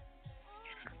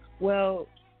 Well,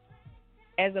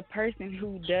 as a person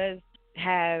who does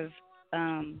have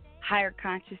higher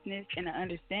consciousness and an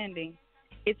understanding,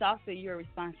 it's also your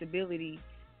responsibility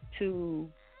to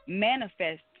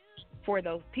manifest for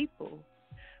those people.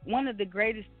 One of the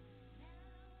greatest.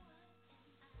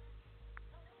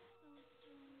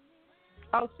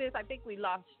 Oh, sis, I think we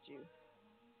lost you.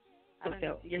 I don't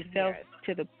know if you yourself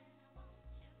to the.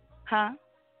 Huh?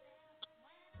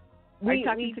 We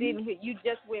didn't hear. You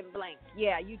just went blank.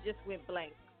 Yeah, you just went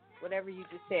blank. Whatever you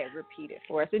just said, repeat it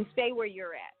for us and stay where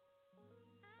you're at.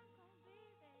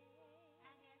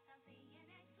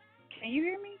 Can you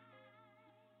hear me?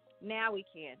 Now we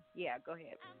can. Yeah, go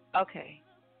ahead. Okay.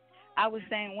 I was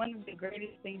saying one of the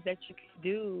greatest things that you can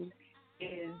do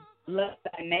is love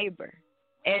thy neighbor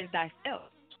as thyself.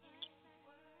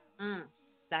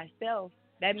 Thyself.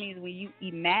 That means when you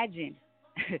imagine,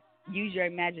 use your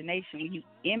imagination. When you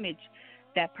image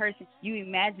that person, you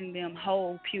imagine them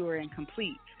whole, pure, and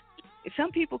complete.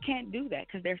 Some people can't do that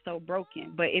because they're so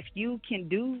broken. But if you can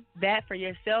do that for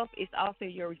yourself, it's also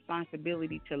your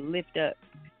responsibility to lift up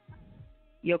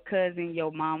your cousin,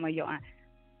 your mama, your aunt.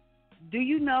 Do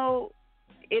you know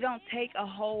it don't take a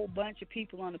whole bunch of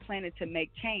people on the planet to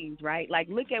make change, right? Like,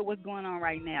 look at what's going on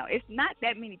right now. It's not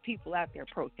that many people out there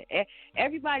protesting.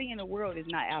 Everybody in the world is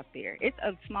not out there. It's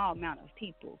a small amount of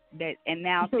people and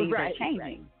now things are changing.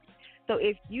 Right. So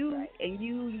if you and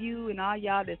you and all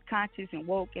y'all that's conscious and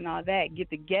woke and all that get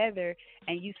together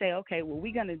and you say, okay, well,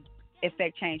 we're going to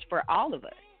effect change for all of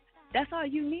us, that's all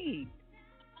you need.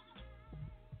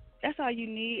 That's all you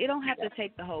need. It don't have to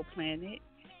take the whole planet.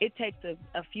 It takes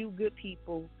a few good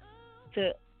people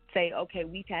to say, okay,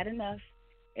 we've had enough,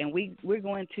 and we're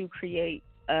going to create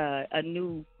a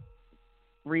new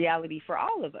reality for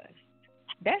all of us.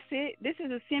 That's it. This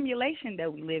is a simulation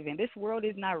that we live in. This world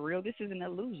is not real. This is an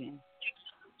illusion.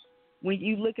 When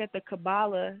you look at the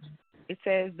Kabbalah, it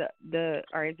says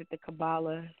or is it the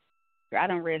Kabbalah? I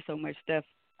don't read so much stuff.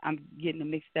 I'm getting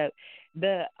them mixed up.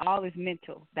 The all is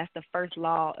mental. That's the first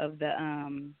law of the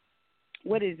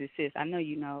what is it, sis? I know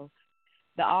you know.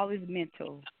 The all is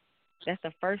mental. That's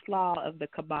the first law of the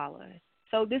Kabbalah.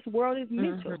 So this world is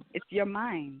mental. It's your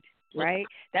mind, right?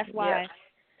 That's why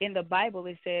in the Bible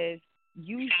it says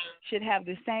you should have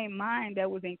the same mind that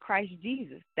was in Christ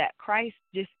Jesus. That Christ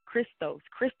just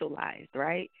crystallized,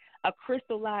 right? A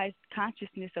crystallized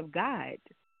consciousness of God.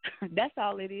 That's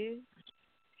all it is.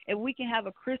 If we can have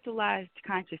a crystallized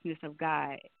consciousness of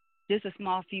God, just a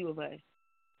small few of us,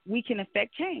 we can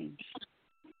affect change.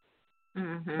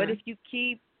 But if you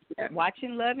keep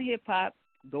watching Love and Hip Hop,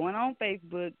 going on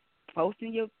Facebook,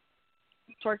 posting your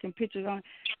twerking pictures on,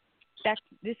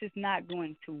 this is not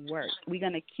going to work. We're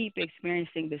going to keep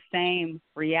experiencing the same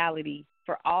reality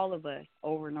for all of us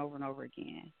over and over and over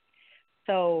again.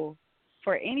 So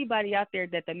for anybody out there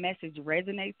that the message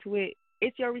resonates with,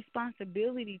 it's your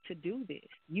responsibility to do this.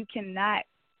 You cannot.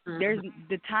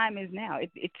 The time is now.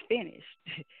 It's finished.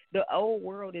 The old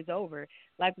world is over.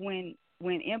 Like when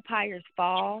empires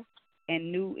fall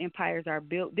and new empires are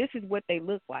built, this is what they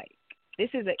look like. This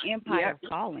is an empire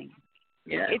falling.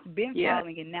 Yeah. It's been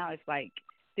falling, and now it's like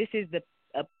this is the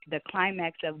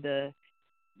climax of the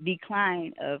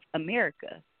decline of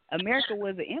America. America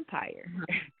was an empire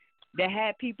that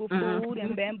had people fooled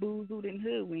and bamboozled and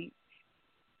hoodwinked.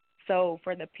 So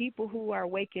for the people who are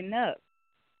waking up,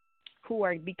 who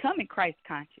are becoming Christ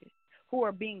conscious, who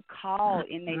are being called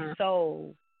in their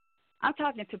soul, I'm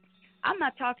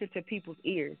not talking to people's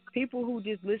ears. People who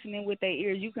just listening with their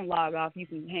ears, you can log off, you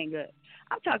can hang up.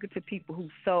 I'm talking to people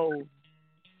whose soul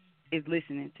is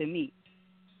listening to me.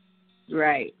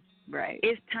 Right.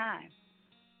 It's time.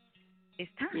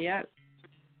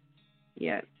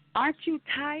 Yep. Aren't you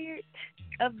tired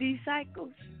of these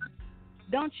cycles?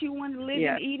 Don't you want to live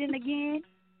in Eden again?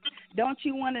 Don't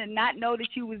you want to not know that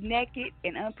you was naked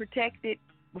and unprotected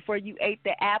before you ate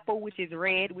the apple, which is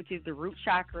red, which is the root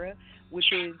chakra,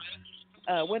 which is,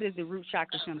 what does the root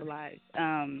chakra symbolize?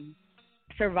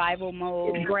 Survival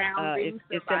mode. It's grounding.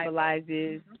 It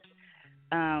symbolizes,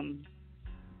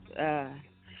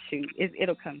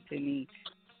 it'll come to me.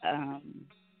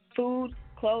 Food,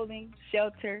 clothing,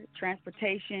 shelter,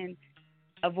 transportation,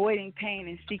 avoiding pain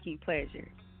and seeking pleasure.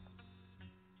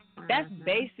 That's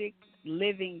basic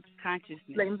living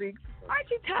consciousness. Aren't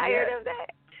you tired of that?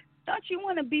 Don't you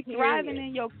want to be thriving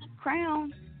in your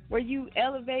crown where you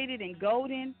elevated and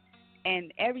golden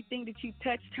and everything that you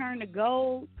touch turn to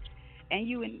gold, and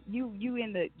you in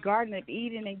the Garden of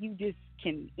Eden, and you just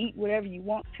can eat whatever you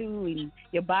want to, and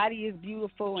your body is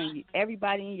beautiful, and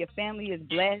everybody in your family is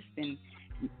blessed and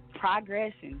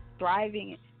progress and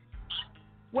thriving?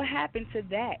 What happened to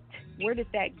that? Where did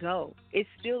that go? It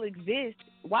still exists.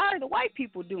 Why are the white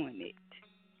people doing it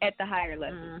at the higher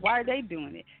levels? Why are they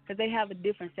doing it? Because they have a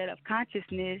different set of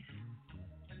consciousness.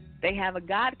 They have a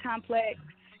God complex.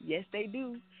 Yes, they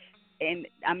do. And,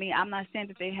 I mean, I'm not saying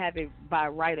that they have it by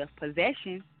right of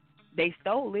possession. They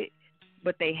stole it,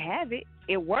 but they have it.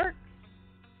 It works.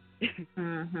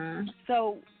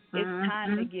 So it's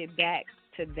time to get back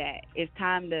to that. It's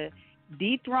time to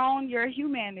dethrone your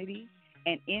humanity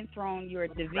and enthrone your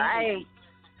divinity. Right.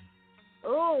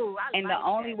 Oh, and the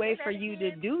only way for you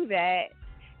to do that,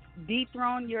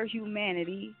 dethrone your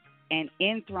humanity and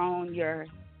enthrone your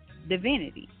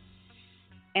divinity.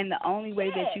 And the only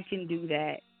way that you can do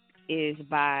that is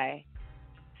by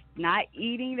not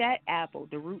eating that apple,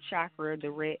 the root chakra, the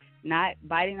red, not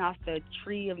biting off the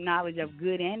tree of knowledge of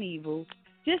good and evil.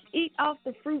 Just eat off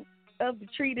the fruit of the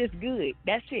tree that's good.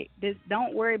 That's it. Just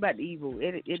don't worry about the evil.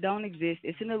 It don't exist.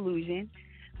 It's an illusion.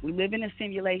 We live in a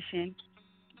simulation.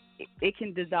 It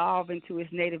can dissolve into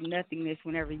its native nothingness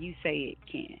whenever you say it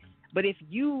can. But if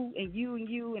you and you and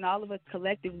you and all of us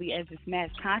collectively as this mass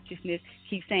consciousness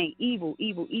keep saying evil,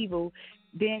 evil, evil,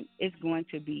 then it's going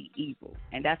to be evil.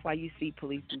 And that's why you see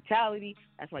police brutality.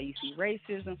 That's why you see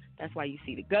racism. That's why you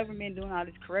see the government doing all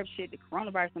this corrupt shit, the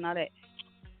coronavirus and all that.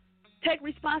 Take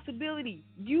responsibility.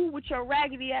 You with your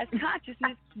raggedy-ass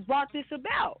consciousness brought this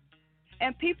about.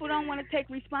 And people don't want to take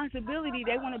responsibility.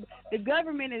 They want to. The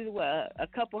government is a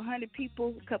couple hundred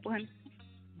people,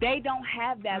 They don't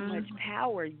have that much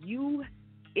power. It's you.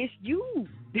 It's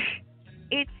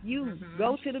you.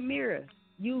 Go to the mirror.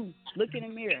 You look in the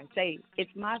mirror. Say,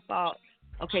 it's my fault.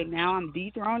 Okay, now I'm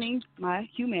dethroning my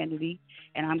humanity,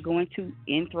 and I'm going to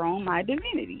enthrone my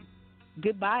divinity.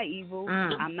 goodbye, evil.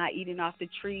 I'm not eating off the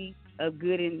tree of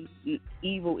good and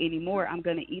evil anymore. I'm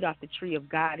going to eat off the tree of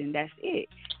God, and that's it.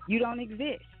 You don't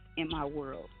exist in my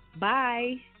world.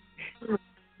 Bye.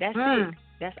 That's it.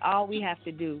 That's all we have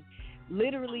to do.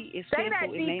 Literally, it's Say simple. that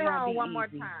It may not be dethrone one easy. more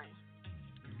time.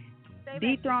 Say that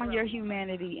Dethrone your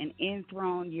humanity and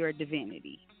enthrone your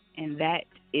divinity. And that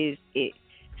is it.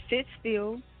 Sit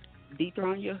still,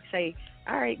 dethrone your, say,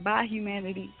 all right, bye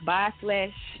humanity, bye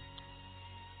flesh,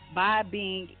 bye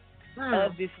being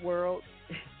of this world.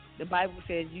 The Bible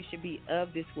says you should be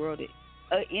of this world,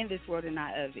 in this world and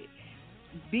not of it.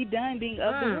 Be done being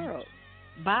of the world.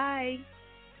 Bye.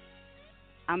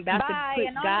 I'm about to put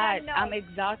God, I'm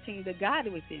exalting the God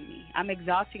within me. I'm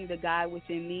exalting the God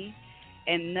within me,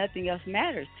 and nothing else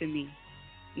matters to me.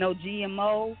 No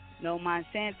GMO, no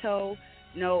Monsanto,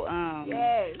 no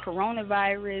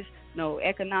coronavirus, no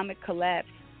economic collapse.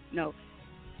 No.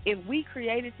 If we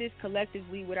created this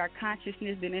collectively with our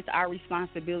consciousness, then it's our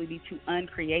responsibility to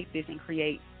uncreate this and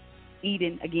create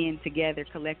Eden again together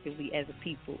collectively as a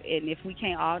people. And if we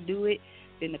can't all do it,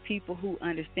 then the people who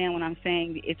understand what I'm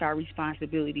saying, it's our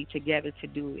responsibility together to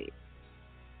do it.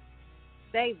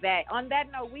 Say that. On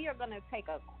that note, we are going to take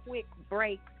a quick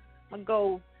break. I'm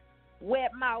going to go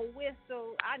wet my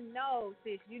whistle. I know,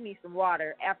 sis, you need some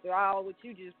water after all what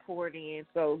you just poured in.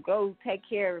 So go take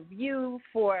care of you.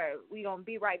 We're going to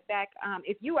be right back.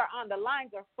 If you are on, the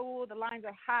lines are full, the lines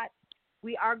are hot.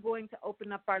 We are going to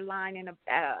open up our line in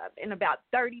about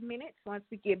 30 minutes once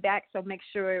we get back. So make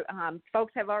sure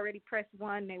folks have already pressed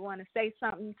 1. They want to say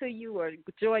something to you or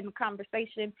join the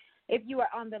conversation. If you are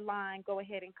on the line, go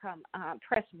ahead and come.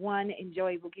 Press 1, and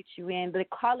Joy will get you in. The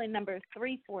call-in number is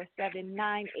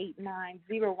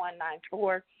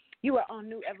 347-989-0194. You are on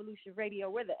New Evolution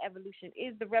Radio, where the evolution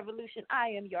is the revolution. I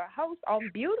am your host on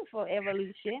Beautiful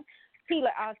Evolution,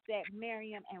 Tila Auset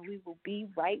Miriam, and we will be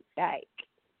right back.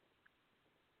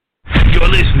 You're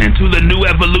listening to the New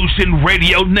Evolution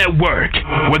Radio Network,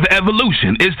 where the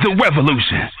evolution is the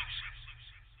revolution.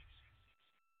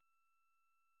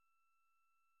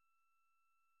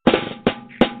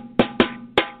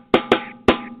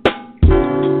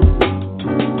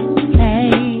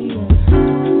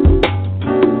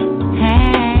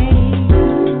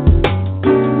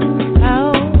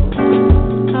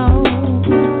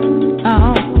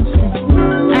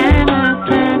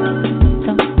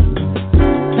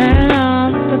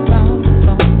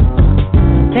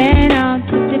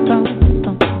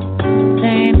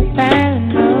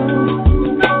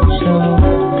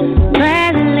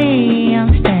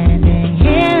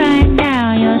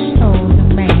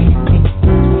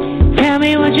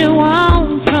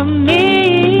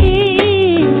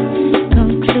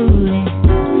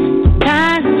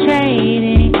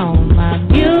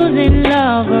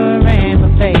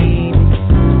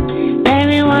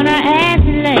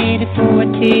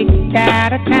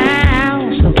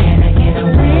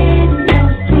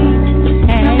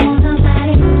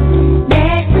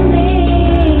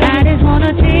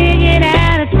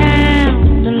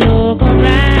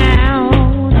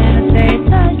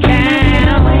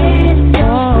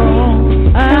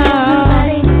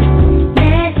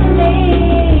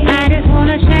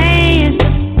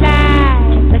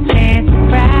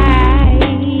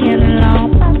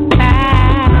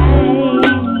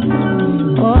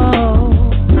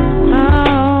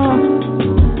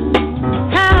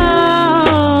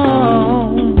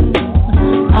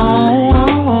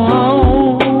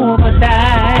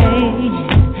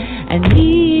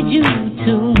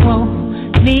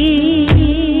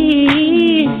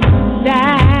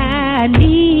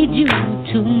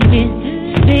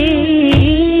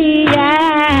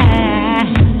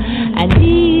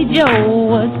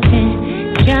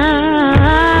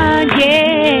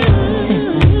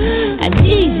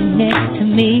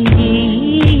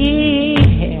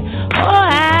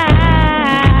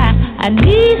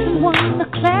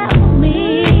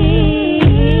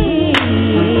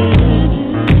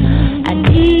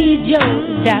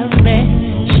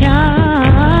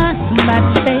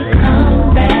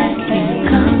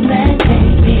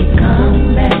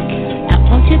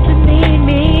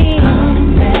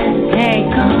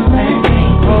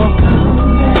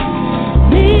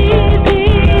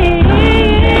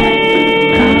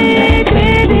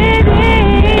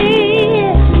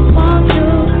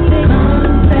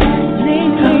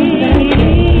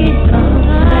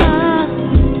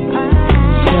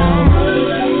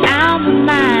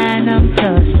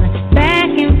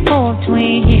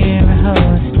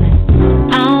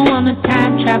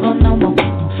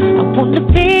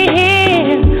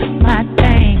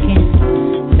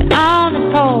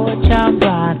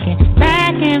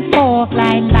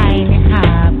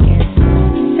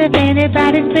 Sipping it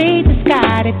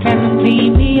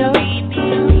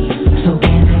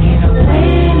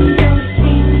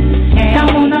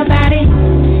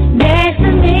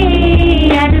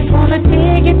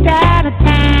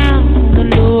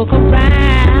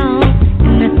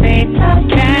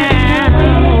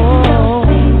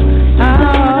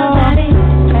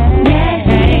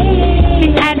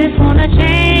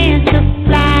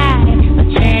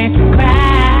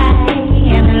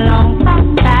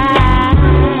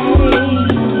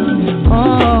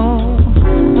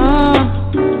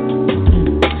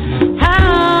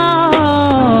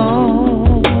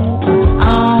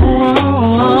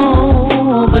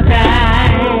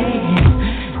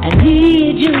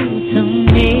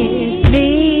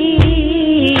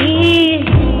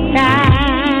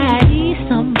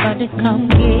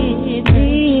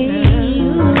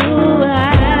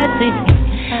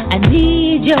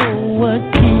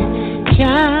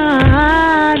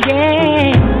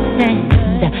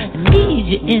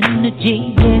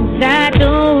I do.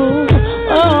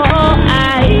 Oh,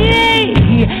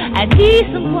 I need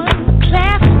someone to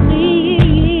clap for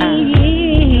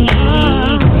me.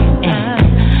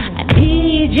 I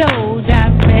need your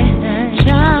direction.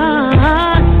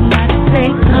 Somebody say,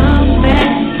 come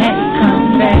back, baby,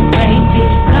 come back.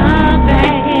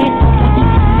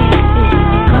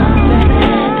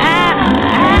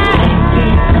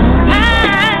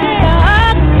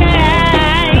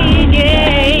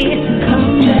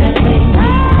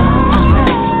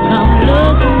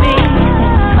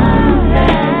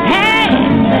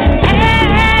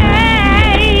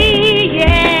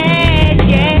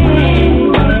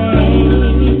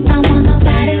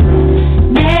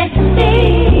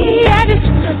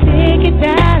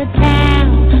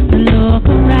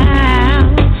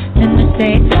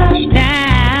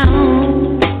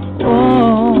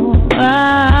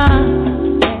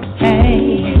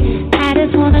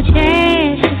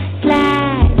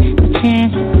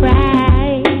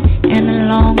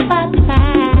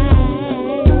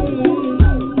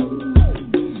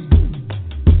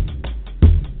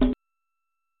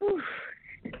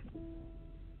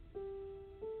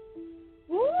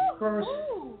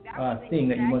 Thing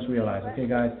that you must realize, okay,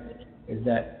 guys, is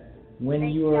that when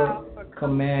you're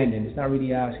commanding, it's not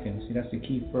really asking. See, that's the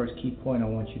first key point I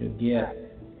want you to get.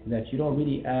 That you don't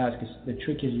really ask. The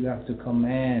trick is you have to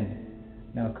command.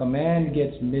 Now, command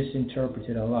gets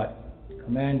misinterpreted a lot.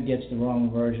 Command gets the wrong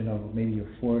version of maybe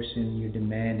you're forcing, you're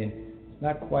demanding. It's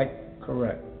not quite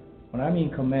correct. When I mean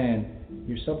command,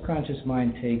 your subconscious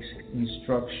mind takes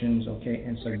instructions, okay,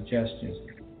 and suggestions.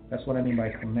 That's what I mean by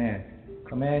command.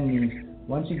 Command means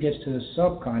once it gets to the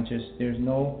subconscious, there's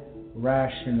no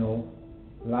rational,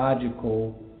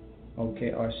 logical,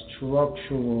 okay, or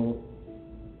structural,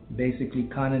 basically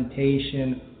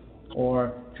connotation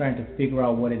or trying to figure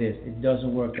out what it is. It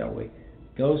doesn't work that way.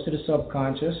 It goes to the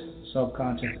subconscious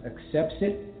accepts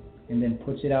it, and then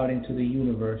puts it out into the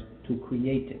universe to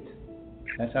create it.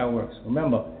 That's how it works.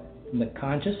 Remember, from the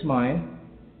conscious mind,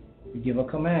 you give a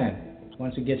command.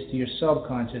 Once it gets to your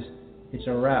subconscious, it's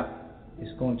a wrap.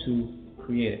 It's going to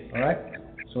create it. All right?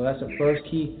 So that's the first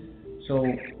key. So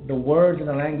the words and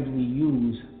the language we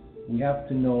use, we have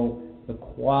to know the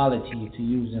quality to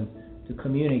use them to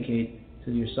communicate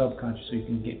to your subconscious so you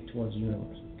can get towards the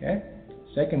universe. Okay?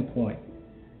 Second point.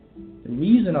 The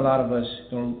reason a lot of us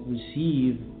don't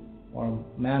receive or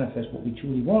manifest what we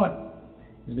truly want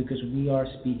is because we are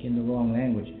speaking the wrong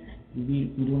language.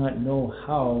 We do not know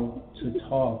how to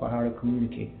talk or how to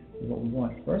communicate with what we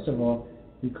want. First of all,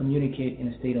 we communicate in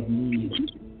a state of need,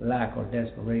 lack, or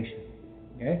desperation.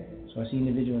 Okay? So I see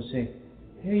individuals say,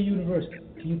 "Hey universe,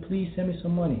 can you please send me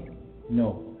some money?"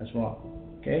 No, that's wrong.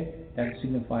 Okay? That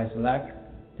signifies lack,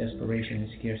 desperation, and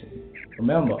scarcity.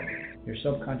 Remember, your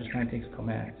subconscious mind takes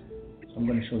commands. So I'm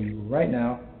going to show you right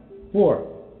now 4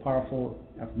 powerful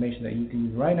affirmations that you can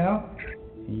use right now,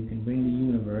 and you can bring the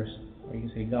universe, or you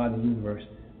can say God, the universe,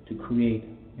 to create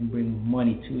and bring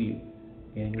money to you.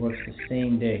 And it works the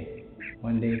same day,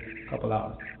 one day, a couple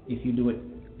hours, if you do it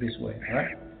this way. All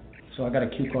right? So I got a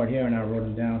cue card here, and I wrote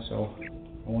them down, so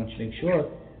I want you to make sure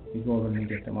you go over and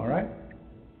get them. All right?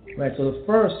 Right. So the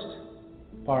first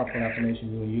powerful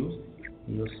affirmation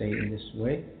you'll say it in this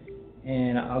way,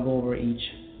 and I'll go over each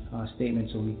statement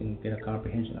so we can get a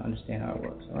comprehension and understand how it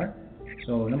works. All right?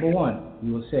 So number 1,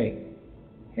 you will say,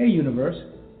 "Hey universe,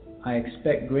 I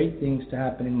expect great things to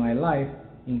happen in my life,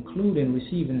 including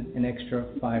receiving an extra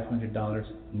 $500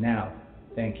 now.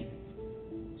 Thank you."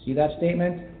 See that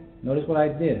statement? Notice what I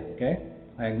did, okay?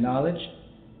 I acknowledge,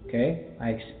 okay? I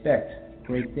expect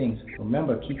great things.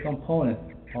 Remember, key component,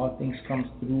 all things come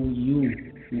through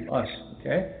you, through us,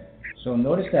 okay? So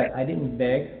notice that I didn't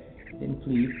beg, didn't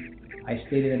plead. I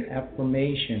stated an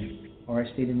affirmation, or I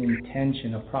stated an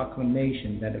intention, a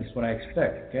proclamation that is what I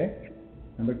expect, okay?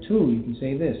 Number 2, you can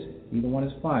say this. Either one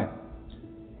is fine.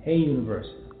 "Hey universe,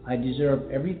 I deserve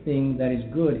everything that is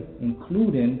good,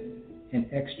 including an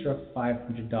extra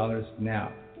 $500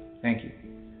 now. Thank you."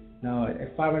 Now,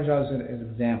 $500 is an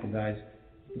example, guys.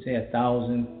 You can say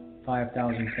 1,000,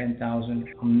 5,000, 10,000,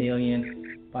 a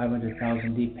million,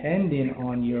 500,000, depending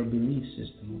on your belief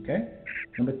system, okay?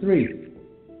 Number 3,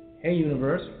 "Hey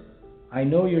universe, I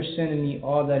know you're sending me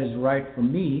all that is right for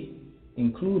me,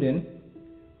 including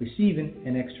receiving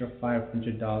an extra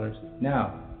 $500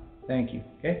 now. Thank you."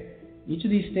 Okay? Each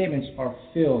of these statements are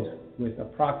filled with a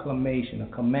proclamation, a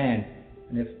command,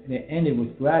 and they're ended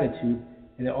with gratitude,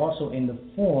 and they're also in the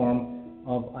form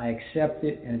of "I accept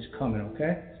it and it's coming."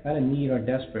 Okay? It's not a need or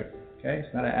desperate. Okay?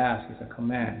 It's not an ask, it's a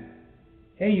command.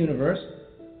 "Hey universe,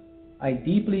 I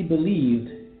deeply believed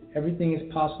everything is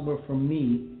possible for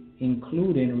me,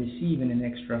 including receiving an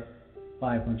extra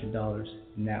 $500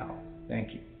 now.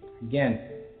 Thank you. Again,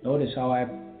 notice how I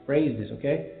phrase this,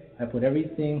 okay? I put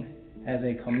everything as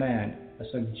a command, a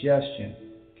suggestion,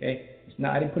 okay? It's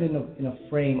not. I didn't put it in a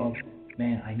frame of,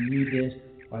 man, I need this,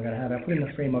 or I gotta have it. I put it in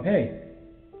a frame of, hey,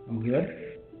 I'm good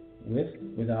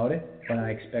without it, but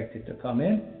I expect it to come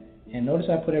in. And notice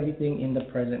I put everything in the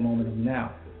present moment of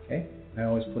now, okay? I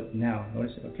always put now.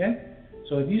 Notice it, okay?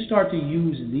 So if you start to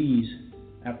use these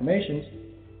affirmations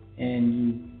and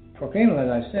you proclaim it, as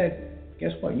I said,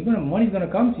 guess what? Money's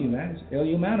gonna come to you, man.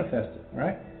 You manifest it, all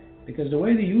right? Because the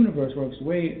way the universe works, the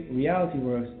way reality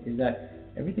works, is that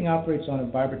everything operates on a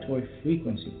vibratory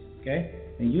frequency, okay?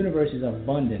 The universe is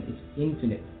abundant, it's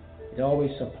infinite. It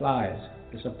always supplies.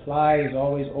 The supply is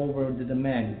always over the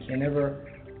demand. You can never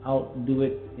outdo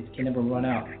it. It can never run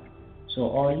out. So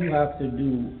all you have to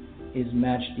do is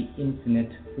match the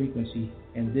infinite frequency,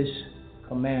 and this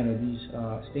command or these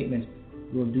statements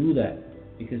will do that,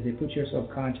 because they put your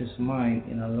subconscious mind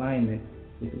in alignment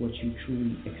with what you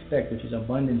truly expect, which is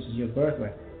abundance is your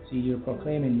birthright. See, you're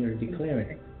proclaiming, you're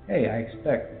declaring, hey, I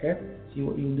expect, okay? See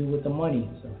what you do with the money.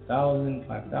 So 1,000,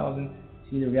 5,000.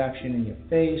 See the reaction in your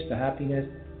face, the happiness,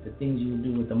 the things you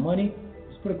do with the money.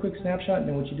 Just put a quick snapshot, and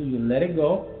then what you do, you let it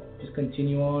go. Just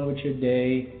continue on with your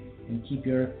day and keep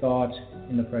your thoughts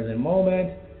in the present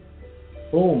moment.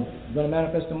 Boom, you're going to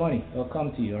manifest the money. It'll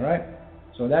come to you, all right?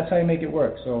 So that's how you make it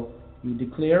work. So you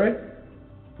declare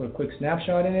it, put a quick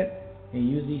snapshot in it, and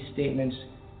use these statements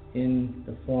in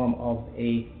the form of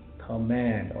a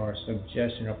command or a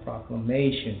suggestion or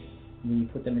proclamation when you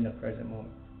put them in the present moment.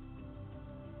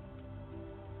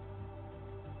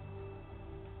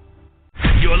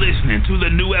 You're listening to the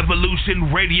New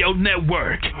Evolution Radio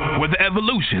Network, where the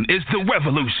evolution is the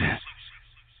revolution.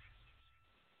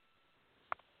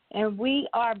 And we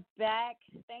are back.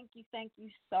 Thank you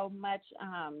so much.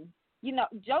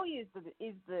 Joey is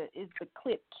the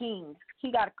clip king.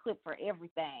 He got a clip for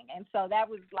everything, and so that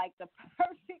was like the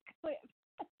perfect clip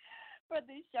for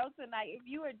this show tonight. If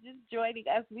you are just joining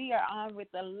us, we are on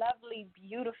with the lovely,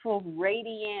 beautiful,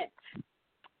 radiant.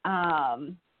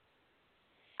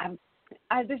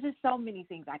 There's just so many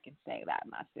things I can say about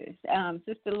my sis.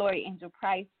 Sister Lori Angel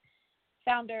Price,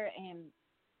 founder and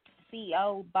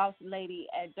CEO, boss lady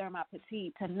at God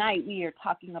Potiental. Tonight we are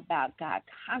talking about God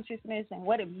consciousnness and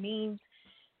what it means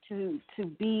to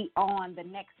be on the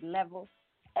next level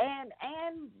and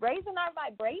raising our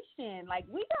vibration. Like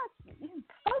we got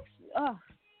folks.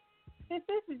 This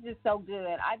is just so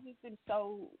good. I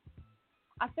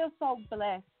feel so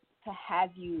blessed to have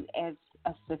you as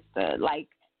a sister. Like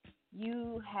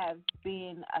you have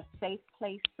been a safe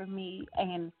place for me,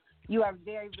 and you are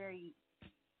very, very,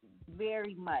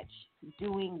 very much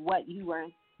doing what you are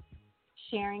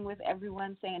sharing with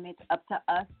everyone, saying it's up to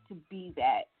us to be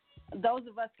that. Those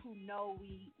of us who know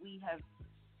we have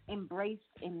embraced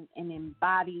and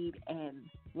embodied and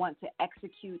want to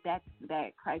execute that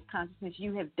Christ consciousness,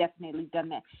 you have definitely done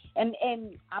that. And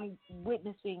I'm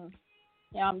witnessing,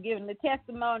 I'm giving the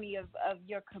testimony of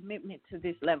your commitment to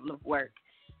this level of work.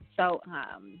 So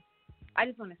I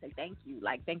just want to say thank you.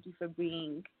 Like, thank you for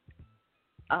being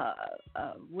a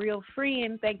real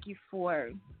friend. Thank you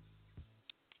for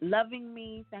loving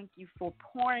me. Thank you for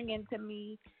pouring into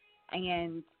me.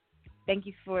 And thank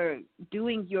you for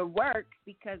doing your work,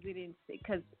 because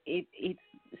it's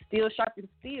still sharpens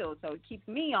steel. So it keeps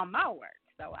me on my work.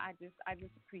 So I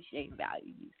just appreciate and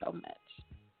value you so much.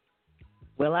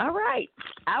 Well, all right.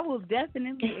 I will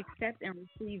definitely accept and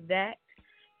receive that.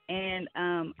 And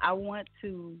I want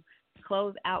to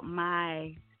close out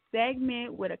my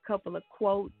segment with a couple of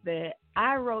quotes that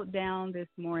I wrote down this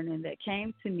morning that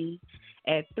came to me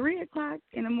at 3 o'clock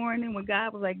in the morning when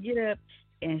God was like, get up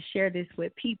and share this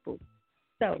with people.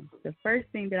 So the first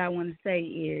thing that I want to say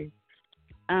is,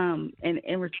 and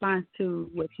in response to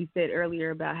what you said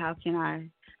earlier about how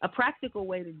can a practical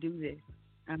way to do this,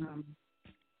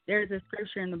 there's a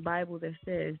scripture in the Bible that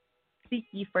says, seek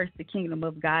ye first the kingdom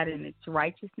of God and its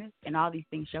righteousness, and all these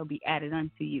things shall be added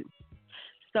unto you.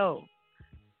 So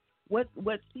what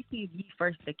seeking ye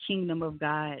first the kingdom of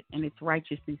God and its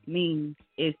righteousness means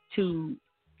is to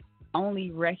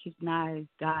only recognize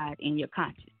God in your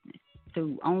consciousness,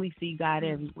 to only see God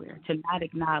everywhere, to not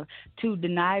acknowledge, to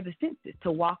deny the senses,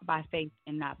 to walk by faith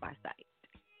and not by sight.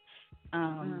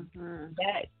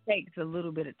 That takes a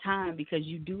little bit of time, because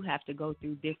you do have to go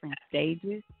through different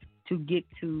stages to get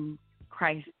to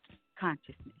Christ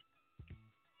consciousness.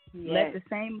 Yes. Let the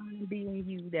same mind be in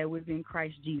you that was in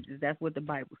Christ Jesus. That's what the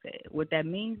Bible said. What that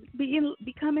means,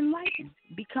 become enlightened.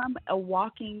 Become a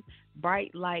walking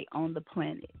bright light on the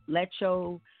planet. Let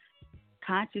your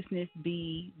consciousness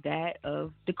be that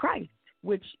of the Christ,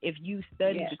 which if you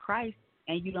study the Christ,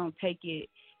 and you don't take it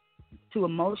too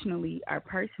emotionally or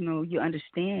personal, you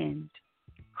understand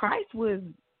Christ was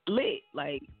lit.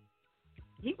 Like,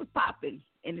 he was popping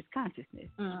in his consciousness.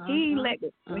 He let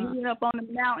it. When he went up on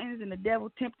the mountains and the devil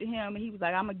tempted him and he was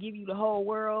like, I'm going to give you the whole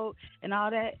world and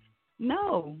all that.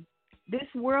 No, this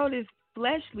world is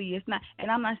fleshly. It's not,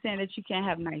 and I'm not saying that you can't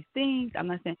have nice things. I'm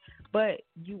not saying, but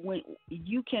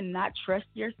you cannot trust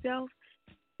yourself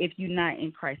if you're not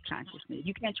in Christ consciousness.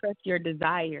 You can't trust your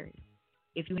desires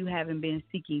if you haven't been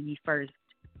seeking ye first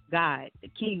God, the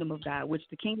kingdom of God, which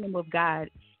the kingdom of God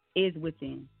is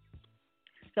within.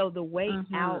 So the way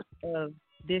out of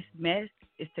this mess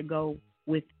is to go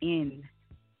within.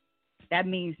 That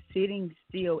means sitting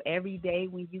still every day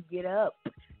when you get up.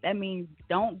 That means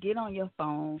don't get on your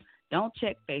phone. Don't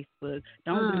check Facebook.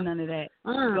 Don't do none of that.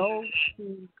 Go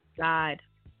to God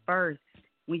first.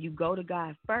 When you go to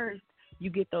God first, you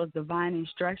get those divine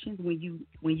instructions. When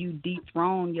you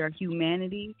dethrone your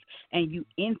humanity and you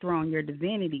enthrone your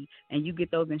divinity, and you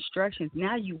get those instructions,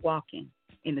 now you walking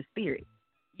in the spirit.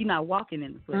 You're not walking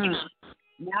in the flesh.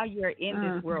 Now you're in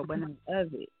this world, but not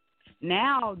of it.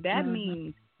 Now that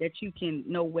means that you can,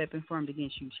 no weapon formed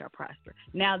against you shall prosper.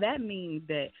 Now that means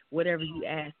that whatever you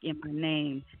ask in my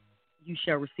name, you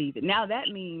shall receive it. Now that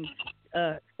means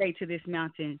say to this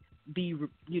mountain, be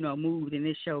moved, and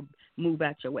it shall move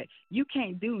out your way. You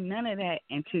can't do none of that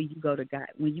until you go to God.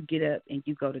 When you get up and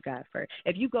you go to God first.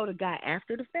 If you go to God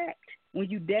after the fact, when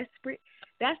you desperate,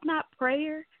 that's not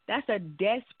prayer. That's a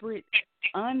desperate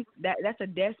that's a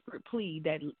desperate plea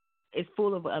that is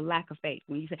full of a lack of faith.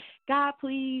 When you say, God,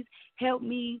 please help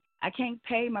me. I can't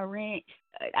pay my rent.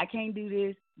 I can't do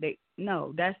this.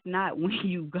 No, that's not when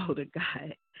you go to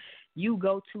God. You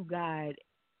go to God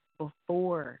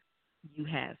before you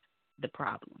have the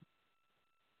problem.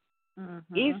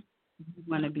 If you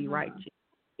want to be righteous,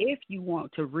 if you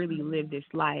want to really live this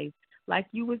life like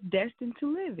you was destined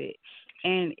to live it,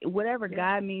 and whatever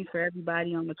God means for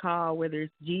everybody on the call, whether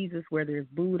it's Jesus, whether it's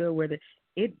Buddha, whether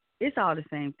it's all the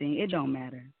same thing. It don't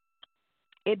matter.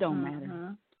 It don't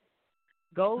matter.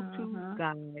 Go to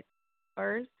God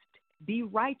first. Be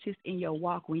righteous in your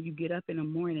walk when you get up in the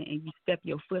morning and you step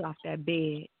your foot off that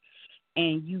bed,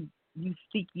 and you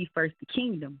seek ye first the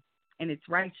kingdom and its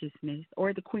righteousness,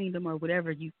 or the queendom, or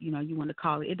whatever you want to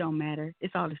call it. It don't matter.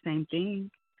 It's all the same thing.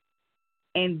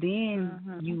 And then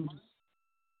you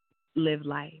live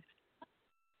life.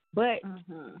 But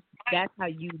that's how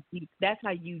you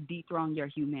dethrone your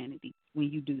humanity when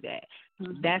you do that.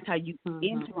 That's how you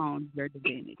enthrone your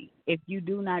divinity. If you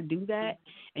do not do that,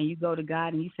 and you go to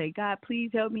God and you say, God,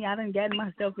 please help me, I done gotten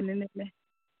myself in this.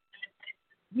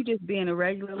 You just being a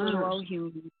regular little old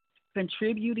human,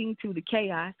 contributing to the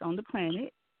chaos on the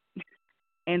planet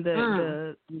and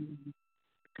the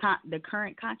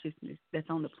current consciousness that's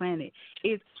on the planet.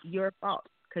 It's your fault,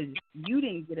 because you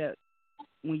didn't get up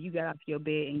when you got off your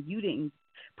bed, and you didn't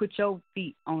put your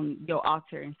feet on your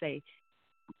altar and say,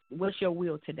 what's your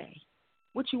will today?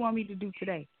 What you want me to do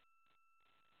today?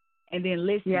 And then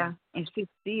listen and sit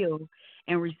still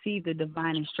and receive the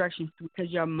divine instructions,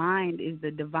 because your mind is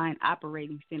the divine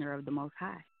operating center of the Most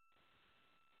High.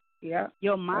 Yeah,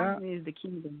 your mind is the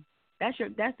kingdom. That's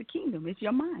the kingdom. It's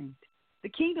your mind. The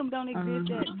kingdom don't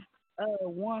exist at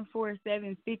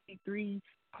 14753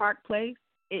 Park Place.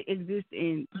 It exists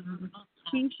in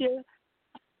Keisha,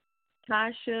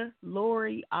 Tasha,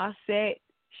 Lori, Auset,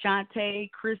 Shantae,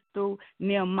 Crystal,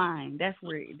 Neil mind. That's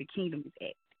where the kingdom is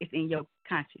at. It's in your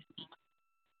consciousness.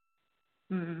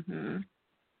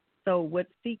 So what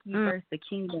seek ye first the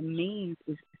kingdom means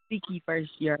is seek ye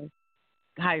first your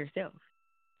higher self.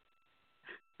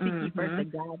 Seek ye first the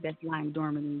God that's lying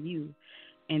dormant in you,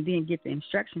 and then get the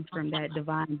instructions from that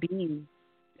divine being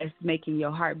that's making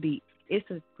your heart beat. It's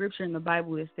a scripture in the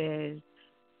Bible that says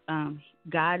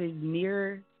God is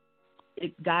nearer.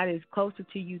 God is closer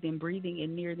to you than breathing,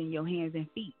 and nearer than your hands and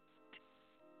feet.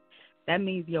 That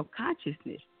means your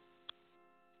consciousness.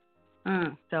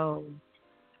 So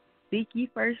seek ye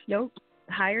first your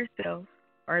higher self,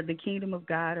 or the kingdom of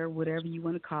God, or whatever you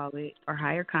want to call it, or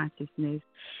higher consciousness,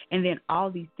 and then all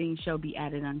these things shall be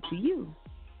added unto you,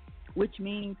 which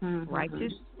means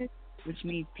righteousness, which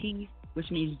means peace, which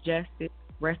means justice,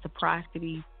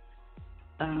 reciprocity,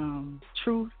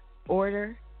 truth,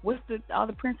 order. What's all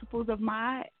the principles of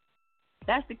my?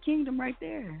 That's the kingdom right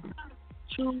there.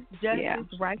 Truth,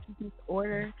 justice, righteousness,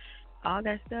 order, all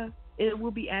that stuff. It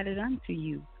will be added unto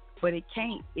you, but it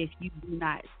can't if you do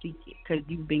not seek it, because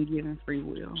you've been given free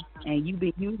will, and you've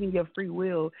been using your free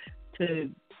will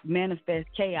to manifest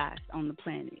chaos on the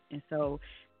planet. And so,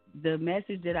 the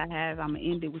message that I have, I'm gonna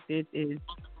end it with this: is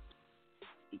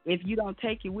if you don't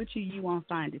take it with you, you won't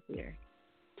find it there.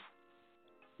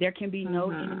 There can be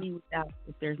no enemy without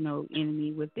if there's no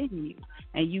enemy within you.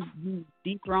 And you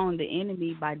dethrone the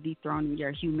enemy by dethroning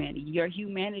your humanity. Your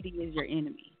humanity is your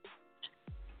enemy.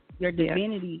 Your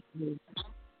divinity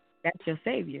that's your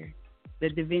savior. The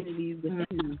divinity is within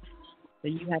you. So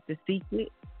you have to seek it.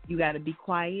 You got to be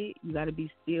quiet. You got to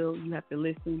be still. You have to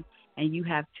listen. And you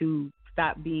have to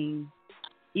stop being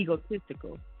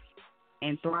egotistical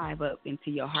and thrive up into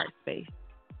your heart space.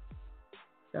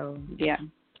 So, yeah.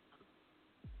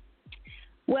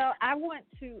 Well, I want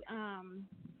to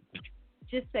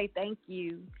just say thank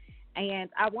you. And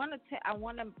I want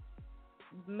to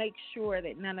make sure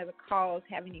that none of the calls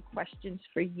have any questions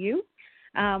for you.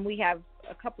 We have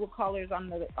a couple of callers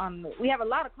we have a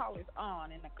lot of callers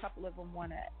on, and a couple of them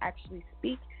want to actually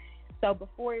speak. So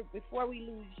before we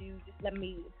lose you, just let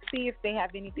me see if they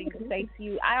have anything to say to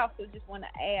you. I also just want to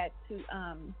add to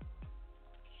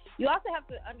you also have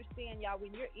to understand, y'all,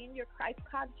 when you're in your Christ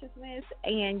consciousness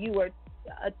and you are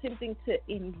attempting to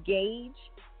engage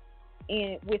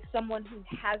with someone who's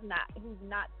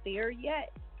not there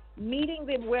yet, meeting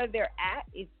them where they're at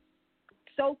is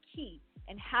so key.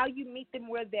 And how you meet them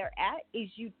where they're at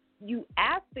is you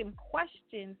ask them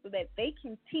questions so that they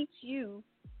can teach you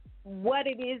what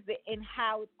it is and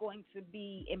how it's going to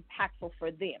be impactful for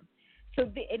them.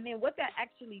 And then what that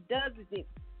actually does is it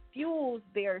fuels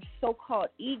their so-called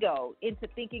ego into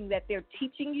thinking that they're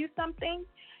teaching you something,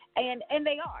 and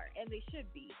they are, and they should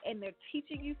be, and they're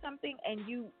teaching you something, and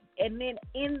then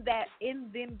in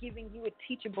them giving you a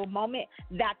teachable moment,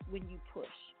 that's when you push.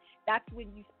 That's when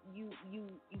you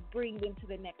bring them to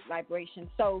the next vibration.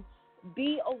 So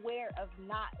be aware of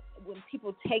when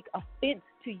people take offense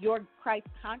to your Christ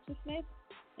consciousness,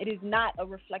 it is not a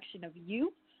reflection of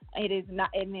you. It is not,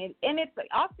 and it's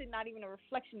often not even a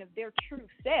reflection of their true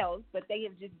selves, but they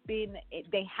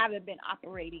haven't been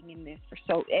operating in this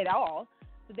at all,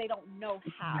 so they don't know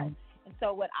how. And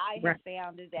so what I have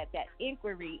found is that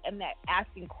inquiry and that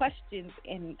asking questions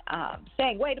and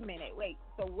saying, wait,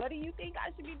 so what do you think I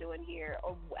should be doing here?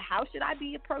 Or how should I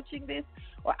be approaching this?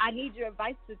 Or I need your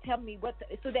advice to tell me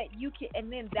so that you can,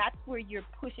 and then that's where you're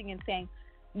pushing and saying,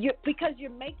 because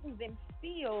you're making them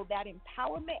feel that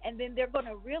empowerment, and then they're going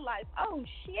to realize, oh,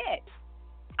 shit,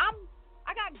 I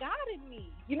got God in me.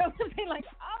 You know what I'm saying? Like,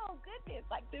 oh, goodness,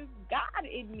 like there's God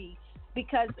in me.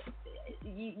 Because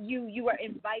you are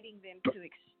inviting them to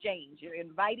exchange. You're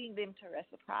inviting them to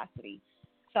reciprocity.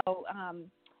 So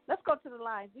let's go to the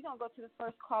lines. We're going to go to the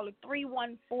first caller,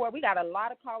 314. We got a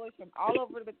lot of callers from all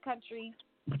over the country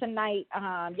tonight.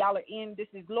 Y'all are in. This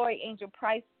is Glory Angel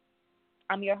Price.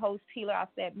 I'm your host, Healer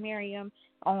Auset Miriam,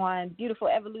 on Beautiful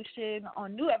Evolution,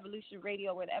 on New Evolution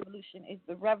Radio, where the evolution is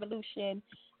the revolution.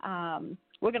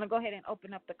 We're going to go ahead and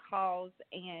open up the calls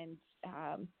and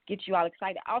get you all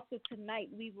excited. Also tonight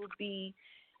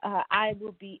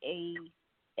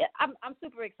I'm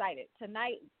super excited.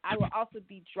 Tonight I will also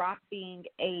be dropping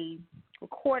a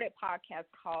recorded podcast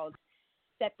called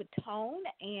Set the Tone,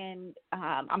 and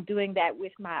I'm doing that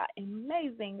with my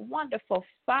amazing, wonderful,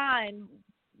 fine,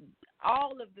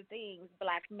 all of the things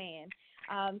black man.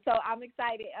 So I'm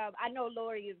excited. I know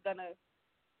Lori is going to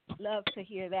love to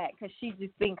hear that, because she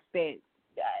just thinks that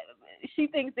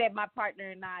my partner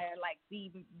and I are like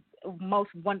the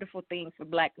most wonderful thing for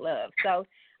black love. So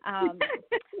I'm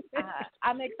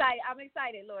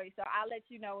excited, Lori. So I'll let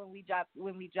you know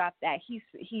when we drop that. He's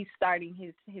starting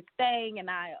his thing, and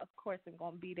I of course am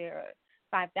going to be there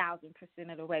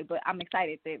 5,000% of the way. But I'm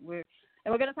excited that we're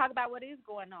going to talk about what is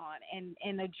going on and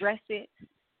address it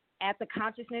at the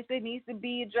consciousness that needs to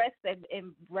be addressed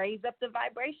and raise up the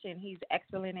vibration. He's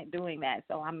excellent at doing that,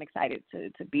 so I'm excited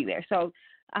to be there. So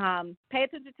pay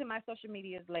attention to my social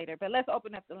medias later, but let's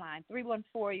open up the line.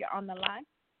 314, you're on the line.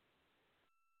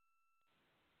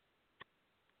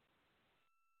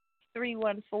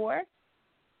 314.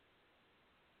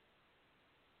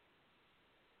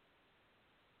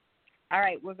 All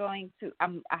right, we're going to,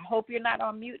 I hope you're not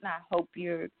on mute, and I hope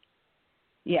you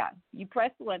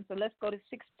pressed 1, so let's go to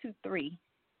 623.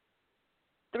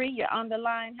 3, you're on the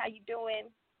line. How you doing?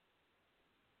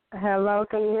 Hello,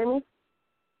 can you hear me?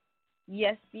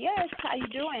 Yes. How you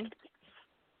doing?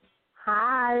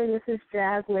 Hi, this is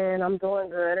Jasmine. I'm doing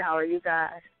good. How are you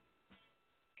guys?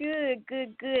 Good.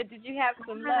 Did you have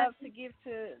some love to give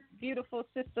to beautiful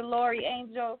Sister Lori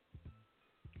Angel?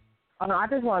 Oh, no, I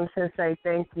just wanted to say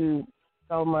thank you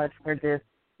so much for just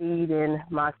feeding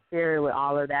my spirit with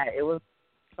all of that. It was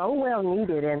so well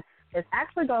needed, and it's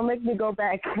actually going to make me go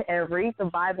back and read the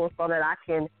Bible so that I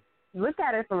can look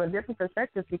at it from a different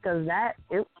perspective, because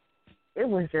it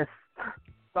was just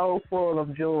so full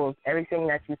of jewels, everything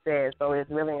that you said. So it's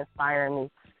really inspiring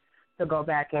me to go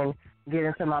back and get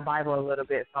into my Bible a little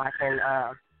bit so I can,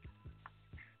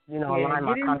 align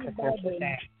my consciousness with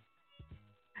that.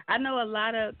 I know a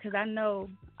lot of, because I know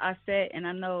Auset, and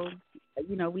I know,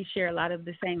 we share a lot of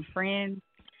the same friends.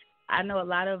 I know a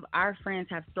lot of our friends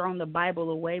have thrown the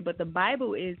Bible away, but the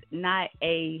Bible is not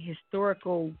a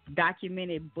historical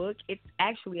documented book. It's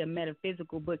actually a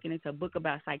metaphysical book, and it's a book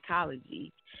about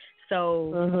psychology.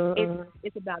 So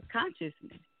it's about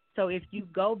consciousness. So if you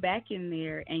go back in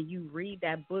there and you read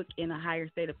that book in a higher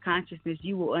state of consciousness,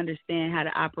 you will understand how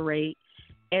to operate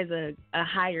as a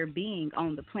higher being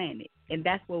on the planet. And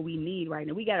that's what we need right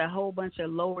now. We got a whole bunch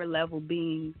of lower level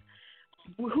beings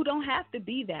who don't have to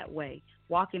be that way,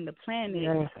 walking the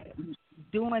planet,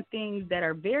 doing things that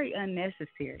are very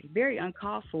unnecessary, very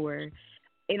uncalled for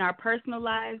in our personal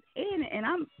lives. And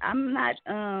I'm not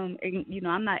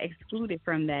I'm not excluded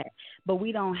from that, but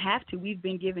we don't have to. We've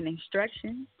been given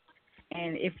instructions.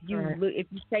 And if you if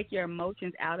you take your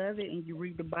emotions out of it and you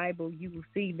read the Bible, you will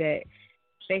see that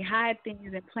they hide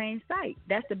things in plain sight.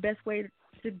 That's the best way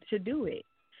to do it.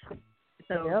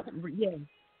 So yeah.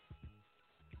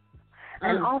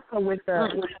 And also with the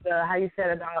how you said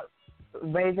about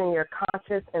raising your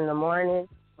conscience in the morning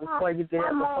before you get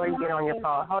up, before you get on your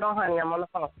phone. Hold on, honey, I'm on the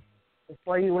phone.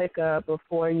 Before you wake up,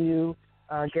 before you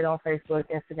get on Facebook,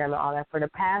 Instagram, and all that. For the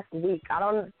past week,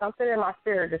 something in my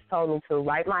spirit just told me to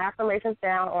write my affirmations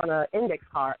down on an index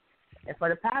card. And for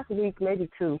the past week, maybe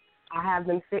 2, I have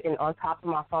them sitting on top of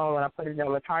my phone. When I put it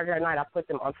on the charger at night, I put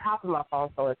them on top of my phone.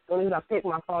 So as soon as I pick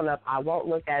my phone up, I won't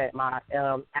look at it. My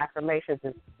affirmations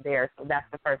is there. So that's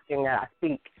the first thing that I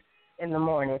speak in the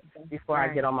morning before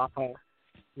I get on my phone.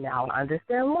 Now I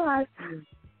understand why.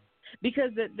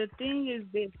 Because the thing is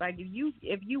this, like if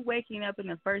you waking up and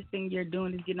the first thing you're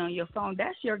doing is getting on your phone,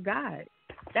 that's your God.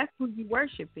 That's who you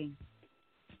worshiping.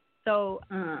 So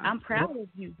I'm proud of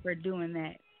you for doing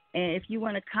that. And if you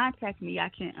want to contact me, I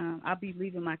can. I'll be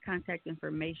leaving my contact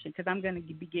information because I'm going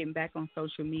to be getting back on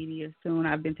social media soon.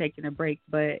 I've been taking a break,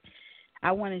 but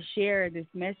I want to share this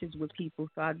message with people.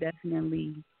 So I'll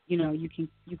definitely, you can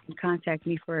contact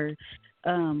me for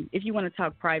if you want to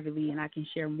talk privately, and I can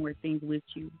share more things with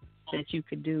you that you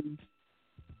could do.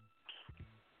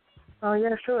 Oh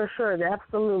yeah, sure,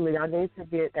 absolutely. I need to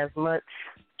get as much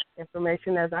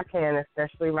information as I can,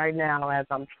 especially right now as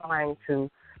I'm trying to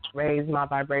raise my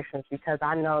vibrations, because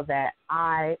I know that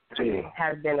I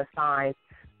have been assigned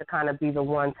to kind of be the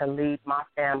one to lead my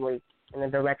family in the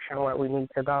direction where we need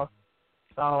to go.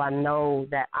 So I know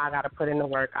that I got to put in the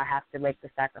work. I have to make the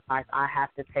sacrifice. I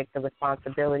have to take the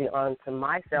responsibility onto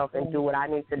myself and do what I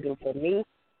need to do for me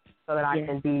so that I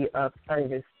can be of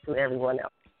service to everyone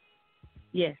else.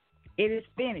 Yes, it is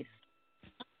finished.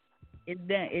 It's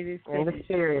done. It is finished. In the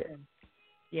spirit.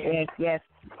 Yes.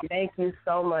 Thank you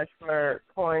so much for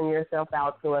pouring yourself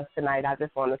out to us tonight. I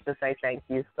just wanted to say thank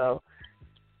you. So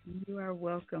you are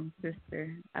welcome,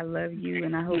 sister. I love you,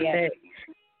 and I hope that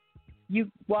you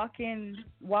walk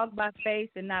by faith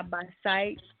and not by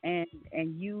sight, and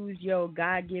use your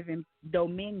God-given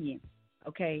dominion,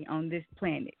 on this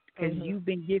planet, because you've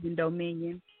been given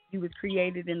dominion. You was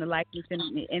created in the likeness and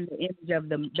in the image of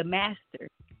the Master.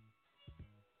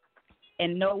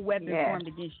 And no weapon formed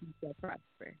against you shall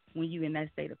prosper when you in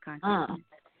that state of consciousness.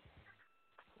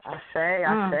 I say.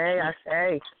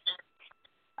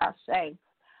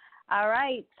 All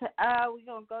right. We're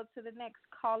going to go to the next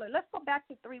caller. Let's go back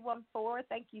to 314.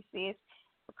 Thank you, sis,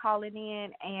 for calling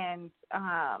in. And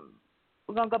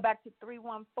we're going to go back to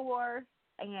 314.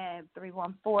 And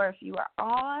 314, if you are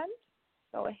on,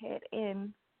 go ahead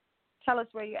and tell us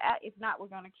where you're at. If not, we're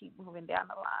going to keep moving down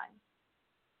the line.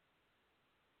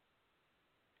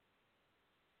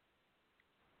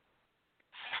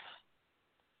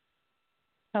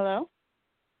 Hello?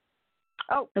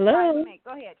 Oh, hello.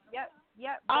 Go ahead. Yep.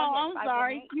 Oh, I'm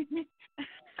sorry.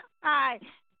 Hi.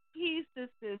 Peace,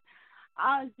 sisters.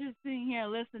 I was just sitting here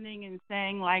listening and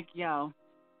saying,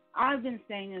 I've been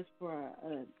saying this for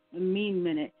a mean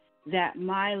minute, that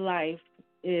my life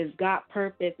is got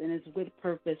purpose and is with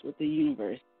purpose with the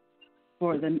universe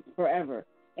forever.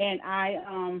 And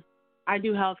I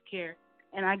do healthcare,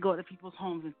 and I go to people's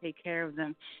homes and take care of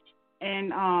them.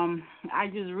 And I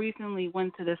just recently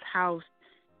went to this house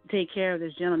to take care of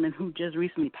this gentleman who just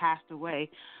recently passed away.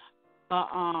 But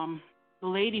the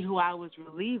lady who I was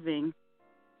relieving,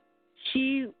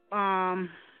 she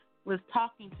was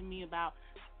talking to me about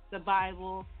the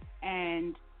Bible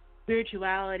and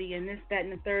spirituality and this, that,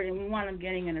 and the third, and we wound up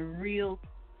getting in a real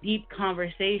deep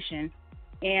conversation.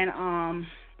 And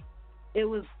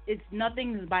it's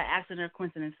nothing by accident or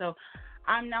coincidence. So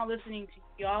I'm now listening to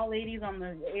y'all ladies on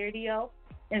the radio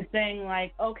and saying,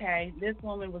 okay, this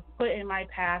woman was put in my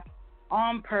path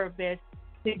on purpose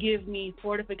to give me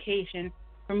fortification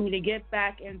for me to get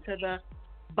back into the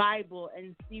Bible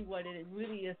and see what it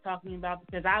really is talking about,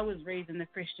 because I was raised in the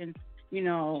Christian,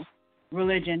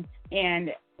 religion,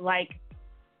 and like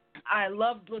I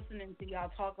loved listening to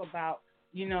y'all talk about,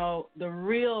 the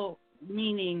real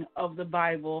meaning of the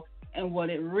Bible and what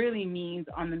it really means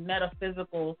on the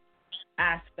metaphysical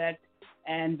aspect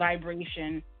and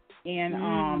vibration. And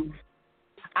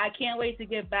I can't wait to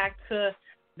get back to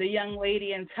the young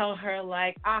lady and tell her,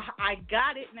 like, I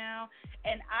got it now,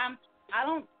 and I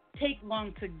don't take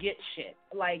long to get shit.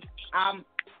 Like, I'm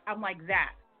like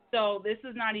that. So this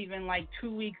is not even like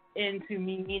 2 weeks into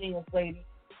me meeting this lady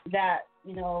that,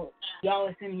 y'all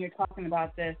are sitting here talking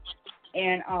about this.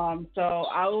 And so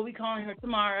I will be calling her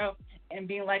tomorrow and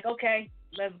being like, okay,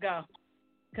 let's go.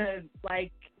 Because,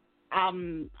 like,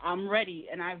 I'm ready,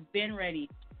 and I've been ready.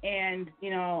 And,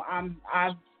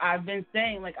 I've been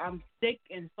saying, like, I'm sick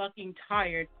and fucking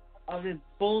tired of this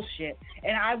bullshit.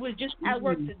 And I was just at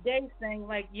work today saying,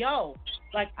 like, yo,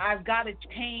 like, I've got to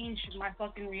change my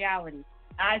fucking reality.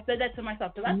 I said that to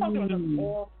myself, because I talk to myself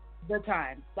all the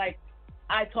time. Like,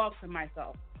 I talk to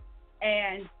myself.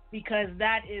 And because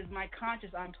that is my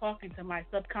conscious, I'm talking to my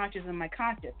subconscious and my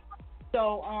conscious.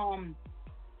 So,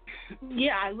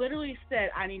 yeah, I literally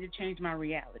said I need to change my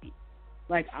reality.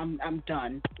 Like, I'm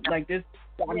done. Like, this,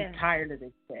 I'm tired of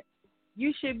this shit.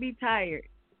 You should be tired.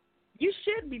 You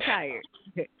should be tired.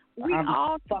 We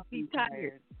all should be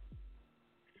tired.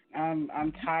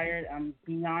 I'm tired. I'm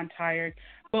beyond tired.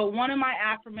 But one of my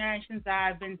affirmations that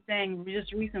I've been saying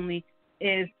just recently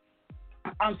is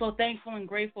I'm so thankful and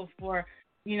grateful for,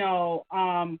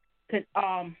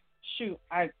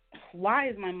 why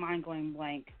is my mind going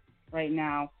blank right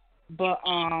now? But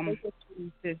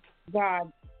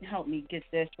God help me get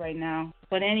this right now.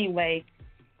 But anyway,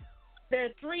 there are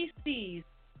 3 C's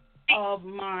of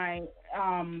my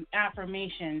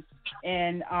affirmation,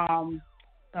 and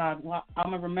God, well,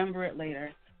 I'm gonna remember it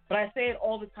later. But I say it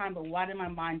all the time. But why did my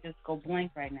mind just go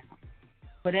blank right now?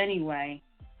 But anyway,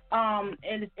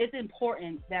 it's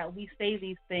important that we say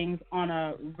these things on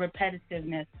a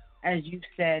repetitiveness, as you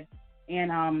said.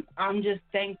 And I'm just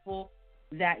thankful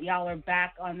that y'all are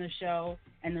back on the show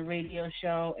and the radio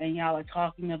show, and y'all are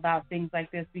talking about things like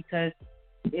this, because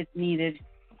it's needed.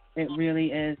 It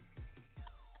really is.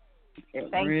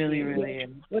 It really is.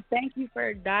 Well, thank you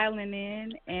for dialing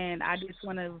in, and I just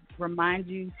want to remind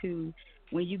you to,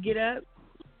 when you get up,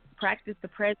 practice the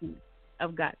presence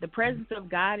of God. The presence of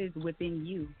God is within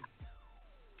you.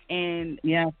 And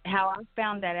how I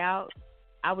found that out,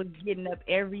 I was getting up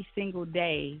every single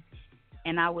day,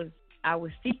 and I was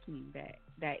seeking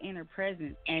that inner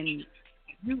presence. And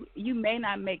you may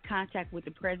not make contact with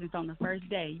the presence on the first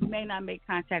day. You may not make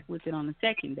contact with it on the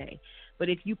second day. But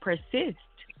if you persist,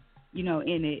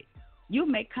 in it, you'll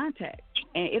make contact,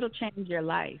 and it'll change your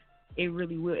life. It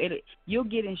really will. You'll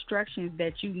get instructions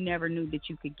that you never knew that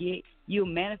you could get. You'll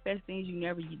manifest things you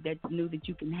never knew that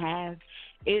you can have.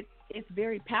 It's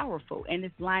very powerful, and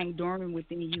it's lying dormant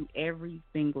within you every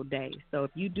single day. So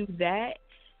if you do that,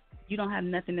 you don't have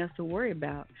nothing else to worry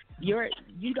about. You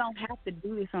don't have to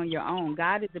do this on your own.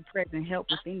 God is a present help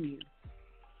within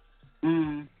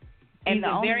you. And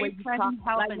the only way you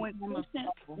call, like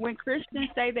when Christians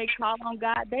say they call on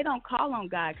God, they don't call on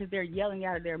God because they're yelling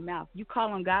out of their mouth. You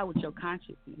call on God with your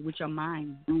consciousness, with your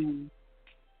mind.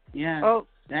 Yeah. Oh,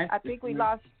 I think we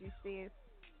lost you, sis.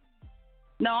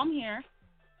 No, I'm here.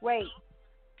 Wait.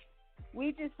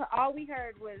 All we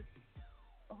heard was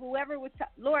whoever was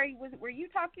Lori. Were you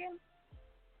talking?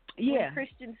 Yeah. When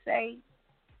Christians say.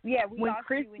 Yeah, we lost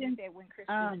you when you said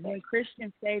when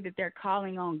Christians say that they're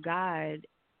calling on God.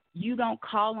 You don't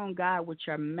call on God with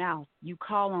your mouth. You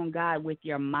call on God with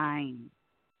your mind.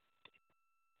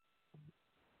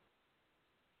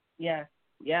 Yes.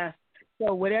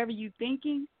 So whatever you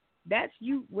thinking, that's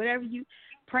you. Whatever you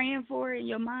praying for in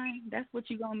your mind, that's what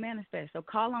you're going to manifest. So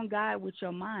call on God with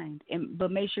your mind,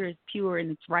 but make sure it's pure and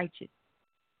it's righteous.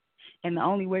 And the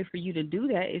only way for you to do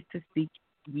that is to seek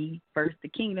ye first the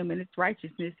kingdom and its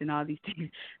righteousness and all these things.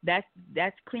 That's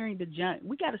clearing the junk.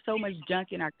 We got so much junk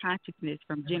in our consciousness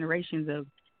from generations of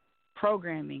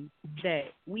programming that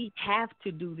we have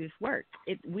to do this work.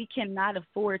 We cannot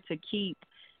afford to keep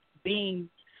being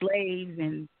slaves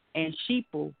and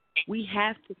sheeple. We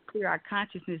have to clear our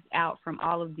consciousness out from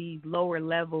all of these lower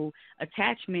level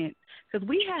attachments, because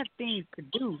we have things to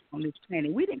do on this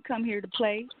planet. We didn't come here to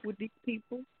play with these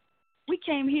people. We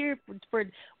came here for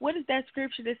what is that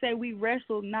scripture that say we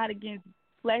wrestle not against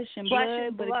flesh and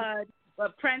blood,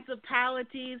 but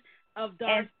principalities, of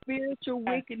dark and spiritual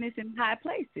wickedness in high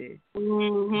places.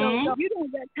 Mm-hmm. So you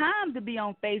don't got time to be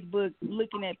on Facebook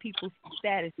looking at people's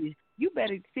statuses. You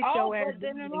better sit your ass But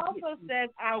then down it and also says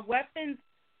our weapons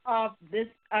of this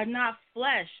are not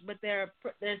flesh, but they're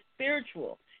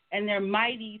spiritual, and they're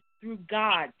mighty through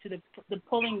God to the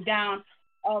pulling down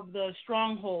of the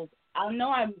strongholds. I know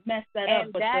I messed that up,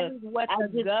 and but that is what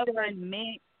the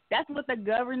government. That's what the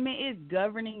government is,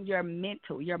 governing your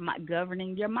mental,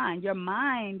 governing your mind. Your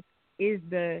mind is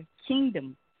the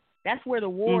kingdom. That's where the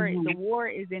war is. The war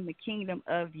is in the kingdom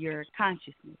of your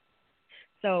consciousness.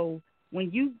 So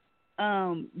when you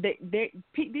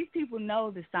these people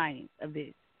know the science of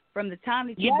this. From the time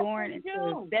that you're born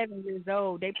until 7 years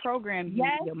old, they program you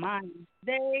in your mind.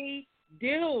 They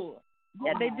do.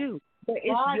 Yeah, they do. But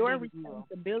it's your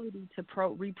responsibility to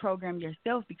reprogram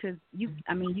yourself, because you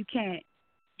can't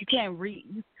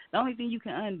the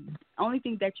only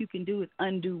thing that you can do is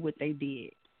undo what they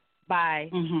did by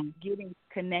getting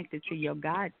connected to your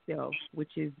God self,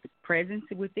 which is the presence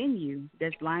within you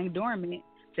that's lying dormant,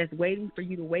 that's waiting for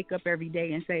you to wake up every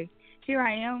day and say, "Here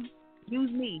I am,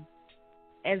 use me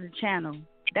as a channel."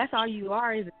 That's all you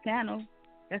are, is a channel.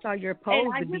 That's all you're supposed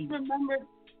to be. I just remembered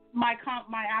my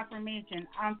affirmation.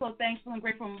 I'm so thankful and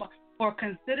grateful for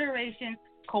consideration,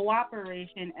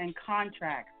 cooperation, and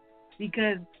contract,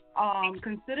 because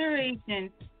consideration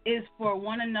is for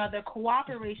one another,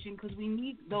 cooperation because we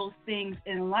need those things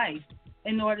in life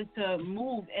in order to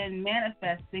move and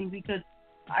manifest things, because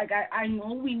I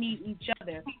know we need each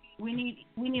other. We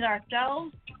need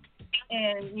ourselves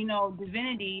and,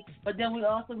 divinity, but then we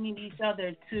also need each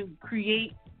other to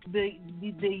create the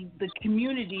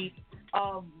community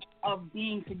of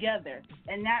being together,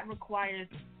 and that requires,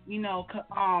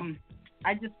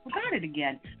 I just forgot it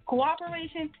again.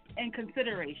 Cooperation and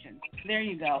consideration. There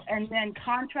you go. And then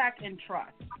contract and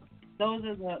trust. Those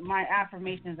are my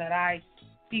affirmations that I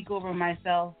speak over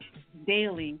myself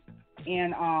daily,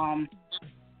 and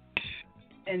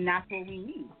that's what we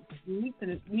need.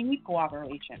 We need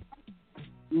cooperation.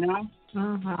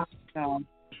 So.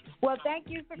 Well, thank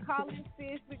you for calling,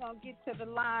 sis. We're going to get to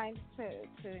the line to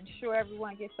ensure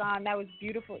everyone gets on. That was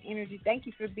beautiful energy. Thank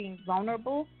you for being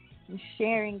vulnerable and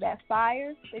sharing that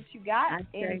fire that you got.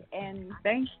 And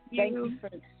thank you for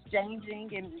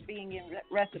exchanging and being in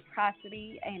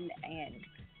reciprocity and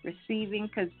receiving,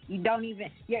 because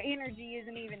your energy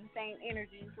isn't even the same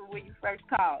energy for when you first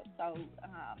called. So,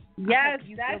 yes,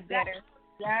 you feel better.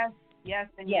 Yes.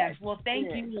 Well, thank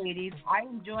you, ladies. I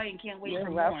enjoy and can't wait for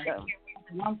more. You're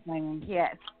welcome.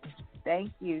 Yes.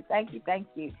 Thank you. We're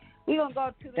going to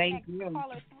go to the next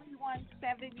caller,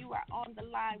 317. You are on the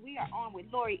line. We are on with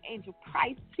Lori Angel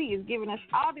Price. She is giving us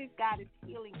all this God is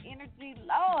healing energy.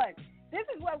 Lord, this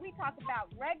is what we talk about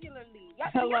regularly.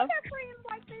 Y'all got friends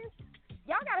like this?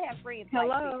 Y'all got to have friends like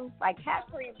this. Like, have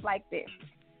friends like this.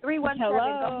 317,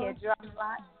 go ahead. You're on the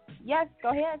line. Yes, go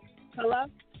ahead. Hello?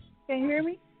 Can you hear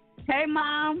me? Hey,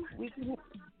 Mom.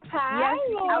 Hi,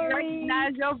 Lori. I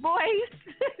recognize your voice.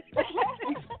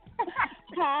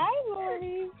 Hi,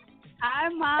 Lori. Hi,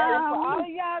 Mom. And for all of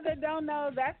y'all that don't know,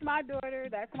 that's my daughter.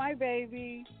 That's my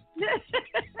baby.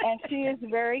 And she is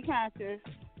very conscious.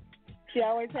 She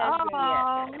always has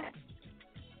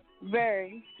been.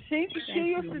 Very. She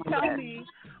used to tell me,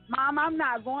 Mom, I'm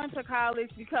not going to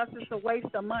college because it's a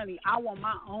waste of money. I want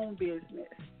my own business.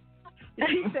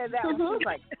 She said that when she was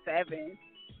like 7.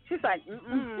 She's like,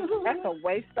 that's a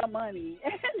waste of money.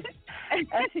 And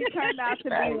she turned out to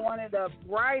be one of the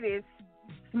brightest,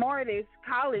 smartest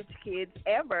college kids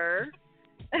ever.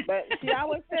 But she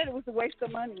always said it was a waste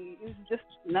of money. It was just,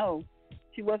 no,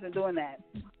 she wasn't doing that.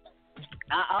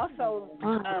 I also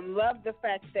love the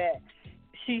fact that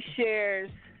she shares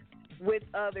with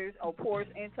others or pours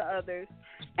into others,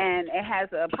 and it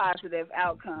has a positive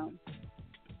outcome.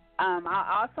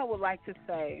 I also would like to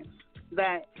say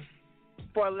that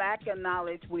for lack of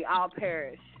knowledge, we all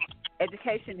perish.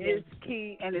 Education is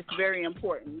key, and it's very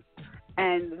important.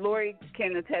 And Lori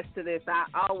can attest to this. I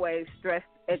always stress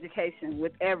education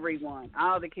with everyone,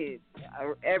 all the kids,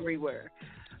 everywhere.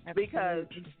 Because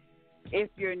if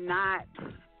you're not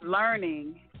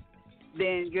learning,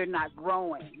 then you're not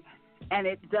growing. And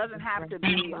it doesn't have to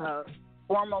be a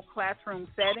formal classroom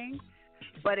setting,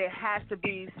 but it has to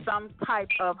be some type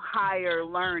of higher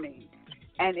learning.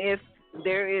 And if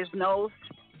there is no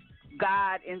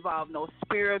God involved, no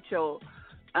spiritual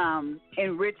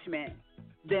enrichment,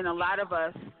 then a lot of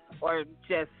us are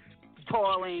just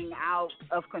toiling out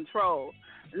of control.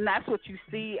 And that's what you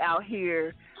see out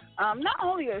here. Not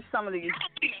only are some of these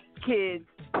kids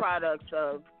products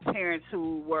of parents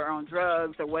who were on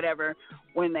drugs or whatever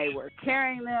when they were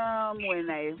carrying them, when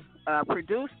they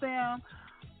produced them,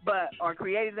 or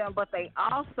created them, but they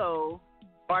also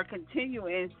are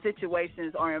continuing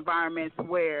situations or environments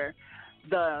where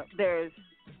there's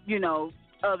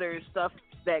other stuff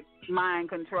that mind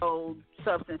controlled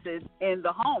substances in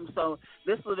the home. So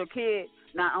this little kid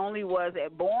not only was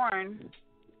it born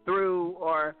through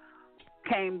or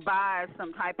came by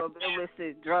some type of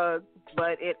illicit drug,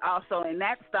 but it also, and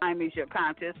that stymies your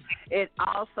conscience, it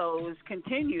also is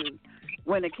continued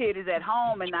when the kid is at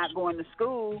home and not going to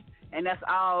school, and that's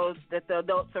all that the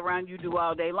adults around you do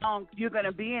all day long. You're going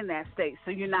to be in that state,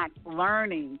 so you're not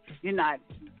learning.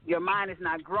 Your mind is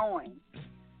not growing.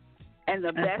 And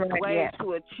the best way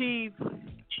to achieve a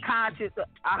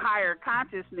higher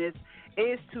consciousness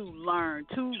is to learn,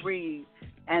 to read.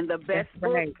 And the best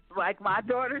book, like my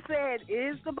daughter said,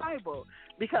 is the Bible,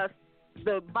 because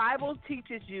the Bible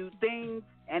teaches you things,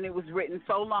 and it was written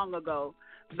so long ago,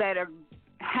 that are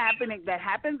happening, that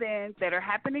happened then, that are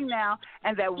happening now,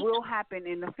 and that will happen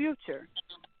in the future.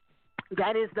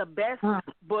 That is the best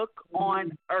book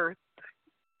on earth.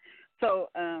 So,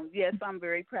 yes, I'm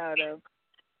very proud of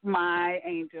my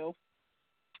angel.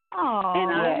 Oh,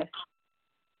 and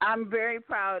I'm very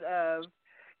proud of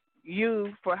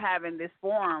you for having this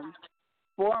forum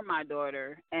for my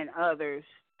daughter and others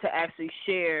to actually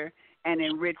share and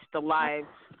enrich the lives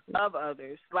of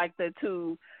others, like the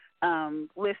two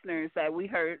listeners that we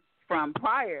heard from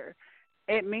prior.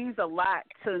 It means a lot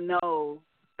to know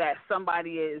that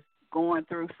somebody is going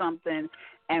through something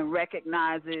and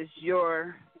recognizes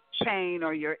your pain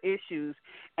or your issues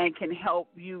and can help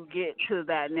you get to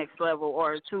that next level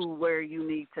or to where you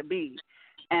need to be.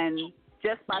 And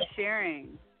just by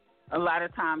sharing, a lot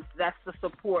of times that's the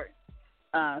support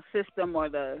system or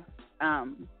the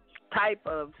type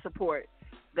of support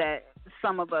that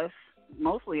some of us,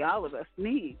 mostly all of us,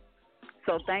 need.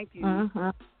 So thank you.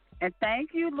 And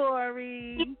thank you,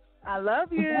 Lori. I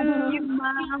love you. Thank you,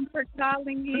 Mom, for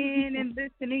calling in and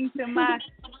listening to my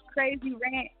crazy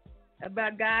rant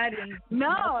about God. And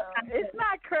no, it's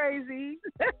not crazy.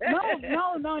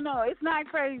 No, it's not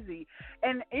crazy.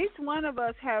 And each one of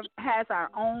us has our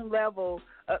own level,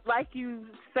 like you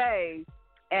say,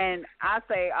 and I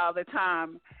say all the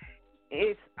time,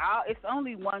 it's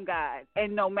only one God,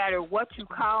 and no matter what you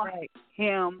call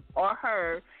him or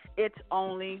her, it's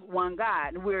only one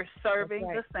God. We're serving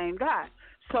the same God.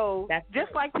 So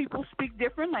just like people speak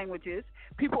different languages,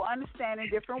 people understand in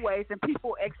different ways, and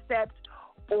people accept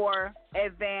or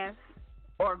advance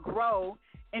or grow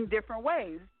in different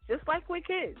ways, just like with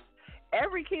kids.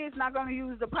 Every kid's not going to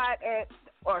use the pot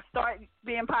or start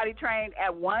being potty trained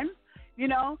at one.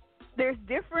 There's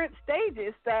different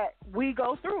stages that we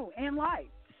go through in life.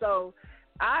 So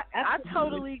I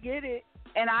totally get it,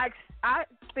 and I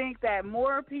think that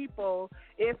more people,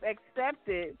 if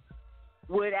accepted,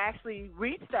 would actually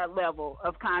reach that level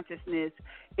of consciousness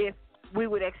if we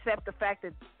would accept the fact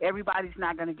that everybody's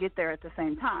not going to get there at the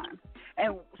same time.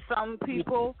 And some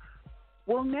people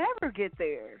will never get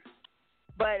there,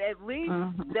 but at least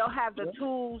they'll have the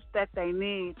tools that they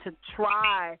need to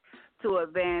try to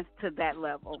advance to that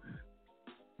level.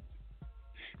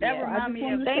 That reminds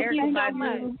me of Erica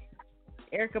Badu.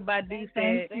 Erica Badu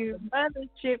said, "The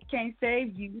mothership can't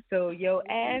save you, so your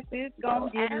ass is gonna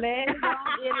get laid."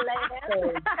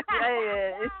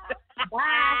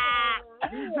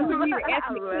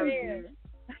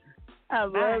 I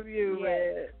love you,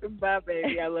 man. Bye,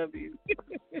 baby. I love you.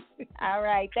 All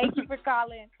right. Thank you for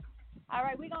calling. All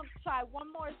right, we're going to try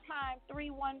one more time,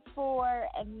 314.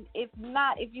 And if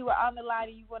not, if you were on the line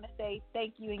and you want to say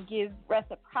thank you and give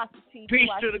reciprocity. Peace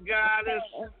to the goddess.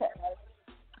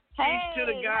 Hey, peace to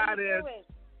the goddess.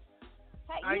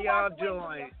 How y'all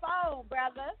doing? Your phone,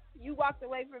 brother. You walked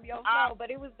away from your phone,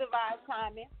 but it was divine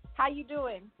timing. How you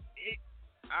doing?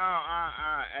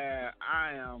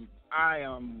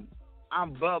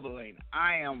 I'm bubbling.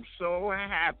 I am so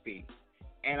happy.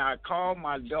 And I called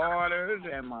my daughters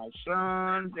and my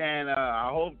sons, and I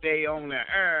hope they on the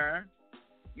air,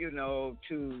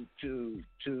 to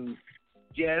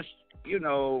just,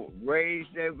 raise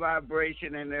their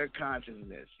vibration and their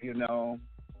consciousness,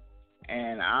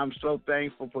 And I'm so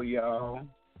thankful for y'all.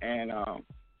 And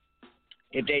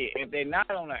if they're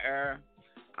not on the air,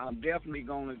 I'm definitely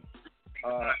going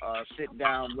to sit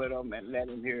down with them and let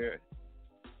them hear it.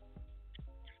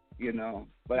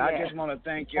 But I just want to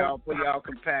thank y'all for y'all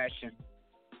compassion.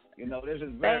 It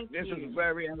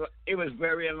was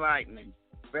very enlightening.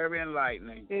 Very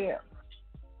enlightening. Yeah.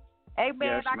 Hey,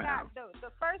 man, yes, I got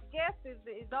the first guest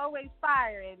is always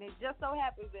fire, and it just so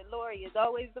happens that Lori is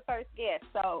always the first guest.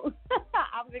 So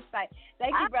I'm excited.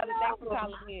 Thank you, brother. Thanks for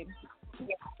calling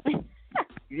in.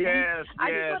 Yes.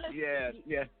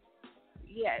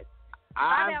 Yes.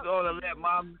 I'm gonna let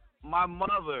my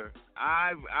mother.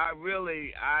 I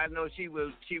know she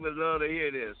would love to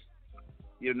hear this.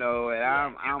 You know, and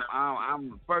I'm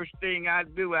the first thing I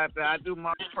do after I do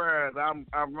my prayers, I'm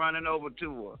running over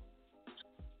to her.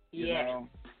 Yes.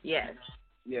 Yeah.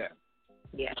 Yes.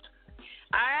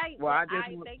 All right. Well, I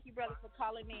thank you, brother, for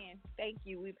calling in. Thank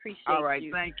you. We appreciate you. All right,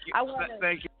 you. thank you.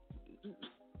 Thank you.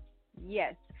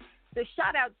 Yes. So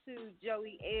shout out to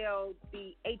Joey L,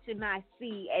 the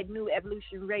HNIC at New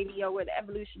Evolution Radio, where the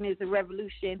evolution is a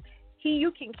revolution.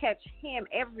 You can catch him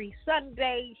every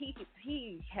Sunday. Hit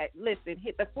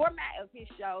the format of his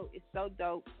show is so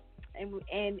dope,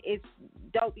 and it's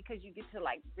dope because you get to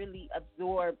like really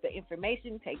absorb the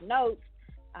information, take notes.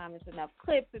 It's enough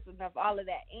clips, it's enough all of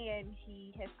that, and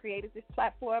he has created this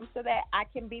platform so that I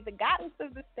can be the goddess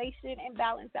of the station and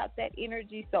balance out that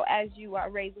energy. So as you are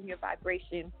raising your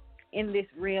vibration in this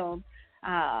realm,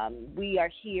 we are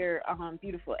here on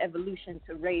Beautiful Evolution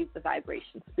to raise the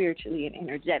vibration spiritually and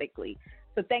energetically.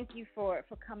 So thank you for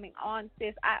coming on,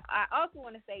 sis. I also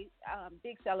want to say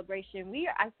big celebration.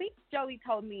 I think Joey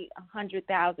told me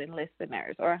 100,000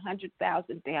 listeners or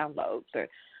 100,000 downloads or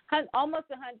almost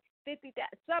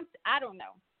 150,000. I don't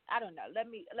know.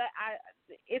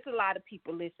 It's a lot of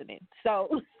people listening.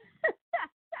 So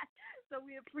so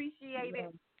we appreciate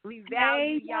it. We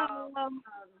value y'all.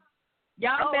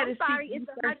 Y'all better see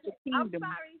first the kingdom.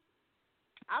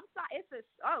 I'm sorry.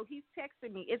 He's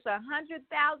texting me. It's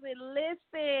 100,000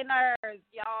 listeners,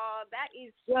 y'all. That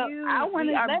is huge.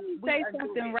 Let me say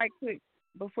something right quick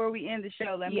before we end the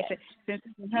show. Let me say, since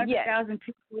it's 100,000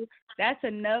 people, that's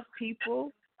enough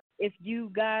people. If you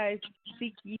guys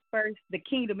seek ye first the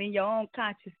kingdom in your own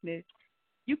consciousness,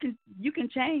 you can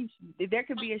change. There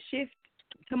could be a shift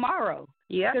tomorrow.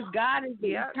 Yeah. Because God is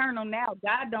eternal now.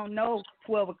 God don't know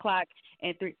 12 o'clock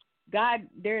and 3. God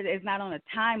there is not on a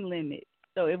time limit.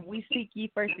 So if we seek ye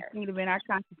first the kingdom in our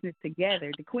consciousness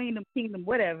together, the kingdom,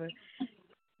 whatever,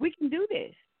 we can do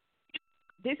this.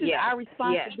 This is our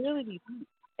responsibility. Yes.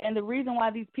 And the reason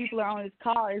why these people are on this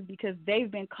call is because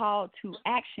they've been called to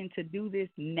action to do this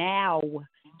now.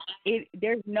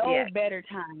 There's no better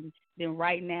time than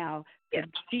right now to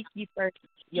seek ye first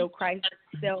your Christ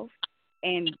self,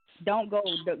 and don't go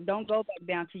back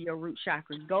down to your root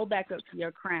chakra. Go back up to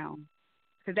your crown,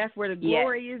 because that's where the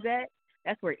glory is at.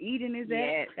 That's where Eden is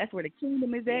at. That's where the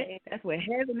kingdom is at. That's where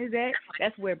heaven is at.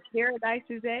 That's where paradise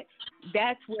is at.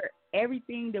 That's where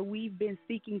everything that we've been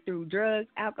seeking through drugs,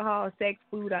 alcohol, sex,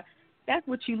 food, that's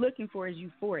what you're looking for is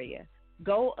euphoria.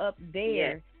 Go up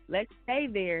there. Yes. Let's stay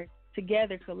there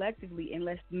together collectively, and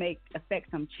let's affect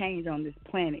some change on this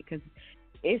planet, because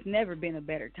it's never been a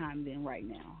better time than right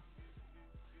now.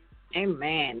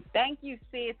 Amen. Thank you,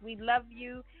 sis. We love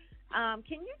you.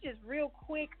 Can you just real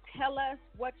quick tell us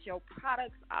what your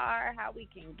products are, how we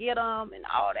can get them, and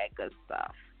all that good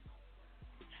stuff?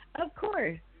 Of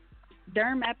course.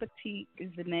 Derm Appetit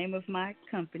is the name of my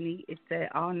company. It's an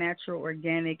all-natural,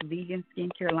 organic, vegan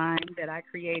skincare line that I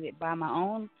created by my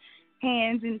own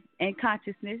hands and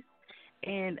consciousness,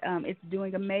 and it's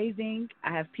doing amazing.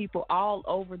 I have people all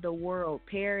over the world,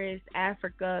 Paris,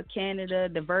 Africa, Canada,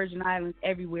 the Virgin Islands,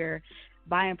 everywhere,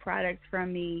 buying products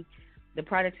from me. The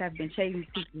products have been changing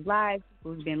people's lives.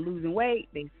 People have been losing weight.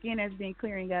 Their skin has been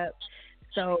clearing up.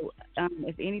 So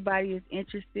if anybody is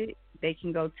interested, they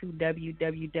can go to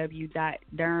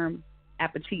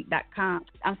www.dermappetit.com.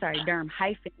 I'm sorry,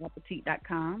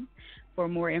 derm-appetit.com for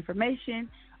more information,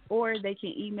 or they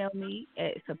can email me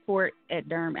at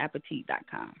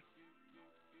support@dermappetit.com.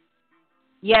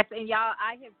 Yes, and y'all,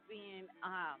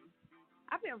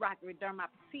 I've been rocking with Derm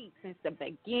Appetit since the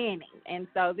beginning, and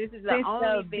so this is the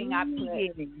only thing I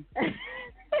put.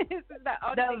 This is the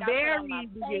only thing I put on my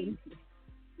face.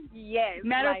 Yes.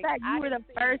 Matter of fact, you were the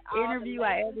first interview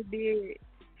I ever did.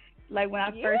 Like when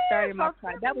I first started my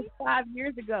project, that was 5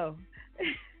 years ago.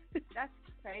 That's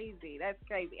crazy.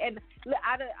 And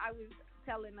I was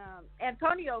telling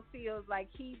Antonio feels like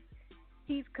he's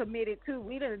committed too.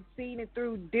 We done seen it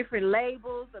through different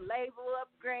labels, the label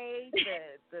upgrade,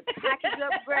 the package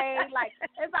upgrade. Like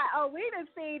it's like, we done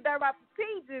seen Derm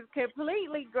Appetit just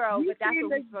completely grow. But that's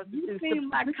what we're supposed to do. You seen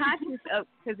my consciousness up,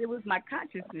 because it was my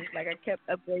consciousness. Like I kept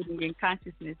upgrading in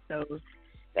consciousness. So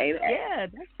say that. Yeah,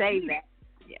 say that.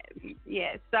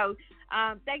 Yes. So,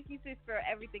 thank you, sis, for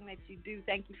everything that you do.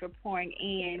 Thank you for pouring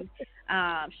in.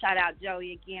 Shout out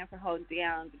Joey again for holding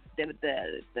down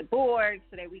the board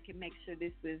so that we can make sure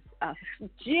this was a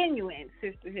genuine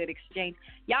sisterhood exchange.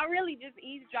 Y'all really just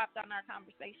eavesdropped on our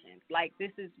conversations. Like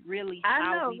this is really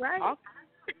how we talk.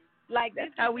 Like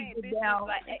that's how we get down.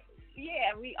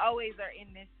 Yeah, we always are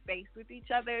in this space with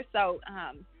each other. So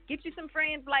get you some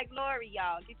friends like Lori,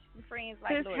 y'all. Get you some friends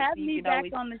like Just Lori. have so me back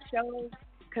on the show,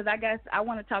 because I guess I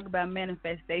want to talk about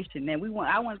manifestation. And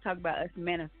I want to talk about us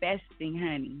manifesting,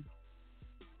 honey.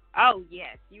 Oh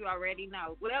yes, you already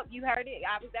know. Well, you heard it.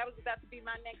 That was about to be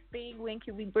my next thing. When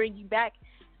can we bring you back?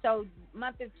 So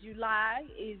month of July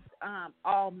is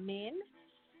all men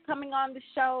coming on the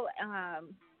show.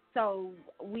 So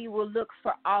we will look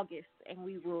for August, and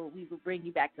we will bring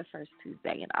you back the first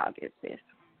Tuesday in August. Sis.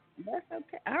 That's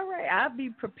okay. All right, I'll be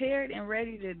prepared and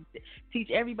ready to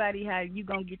teach everybody how you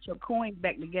gonna get your coins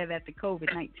back together after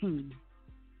COVID-19.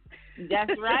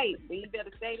 That's right. You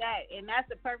better say that, and that's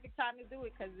the perfect time to do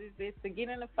it because it's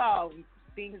beginning of fall.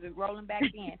 Things are rolling back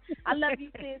in. I love you,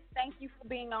 sis. Thank you for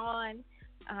being on.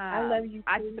 I love you, too.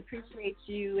 I just appreciate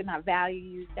you, and I value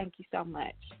you. Thank you so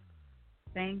much.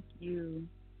 Thank you.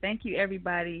 Thank you,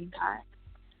 everybody. All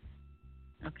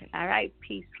right. Okay. All right.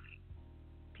 Peace.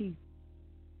 Peace.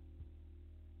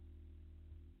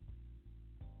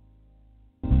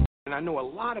 And I know a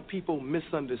lot of people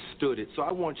misunderstood it, so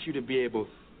I want you to be able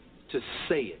to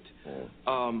say it.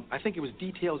 I think it was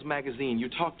Details Magazine. You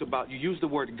used the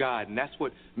word God, and that's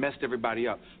what messed everybody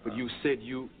up. But you said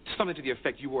something to the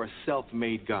effect you were a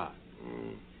self-made God.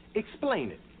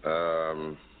 Explain it.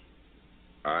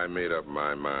 I made up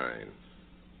my mind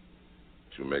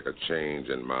to make a change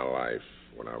in my life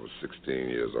when I was 16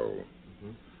 years old.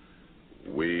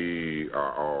 We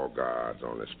are all gods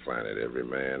on this planet, every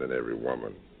man and every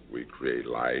woman. We create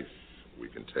life. We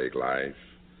can take life.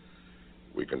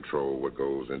 We control what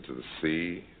goes into the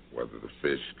sea, whether the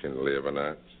fish can live or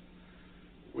not.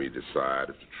 We decide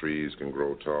if the trees can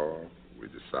grow tall. We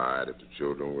decide if the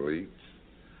children will eat.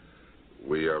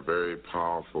 We are very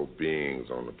powerful beings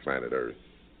on the planet Earth.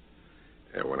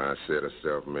 And when I said a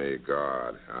self-made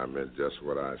God, I meant just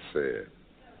what I said.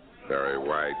 Barry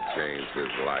White changed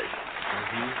his life.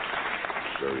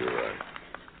 So you're right.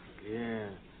 Yeah.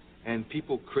 And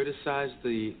people criticize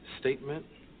the statement?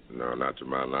 No, not to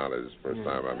my knowledge. It's the first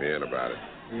time I'm hearing about it.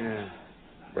 Yeah.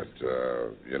 But,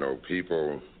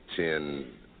 people tend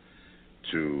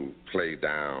to play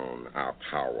down our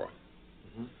power.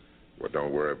 Well,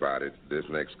 don't worry about it. This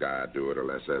next guy do it, or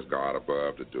let's ask God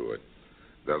above to do it.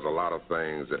 There's a lot of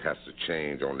things that has to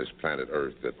change on this planet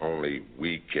Earth that only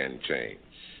we can change.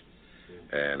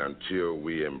 And until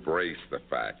we embrace the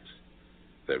fact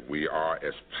that we are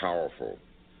as powerful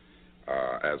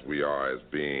as we are as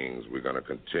beings, we're going to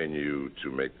continue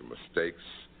to make the mistakes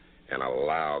and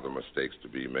allow the mistakes to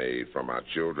be made, from our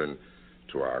children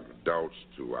to our adults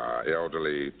to our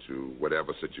elderly to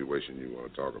whatever situation you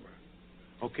want to talk about.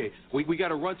 Okay, we got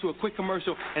to run to a quick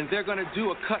commercial, and they're going to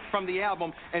do a cut from the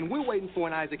album, and we're waiting for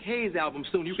an Isaac Hayes album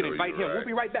soon. You can invite him. Right. We'll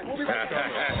be right back.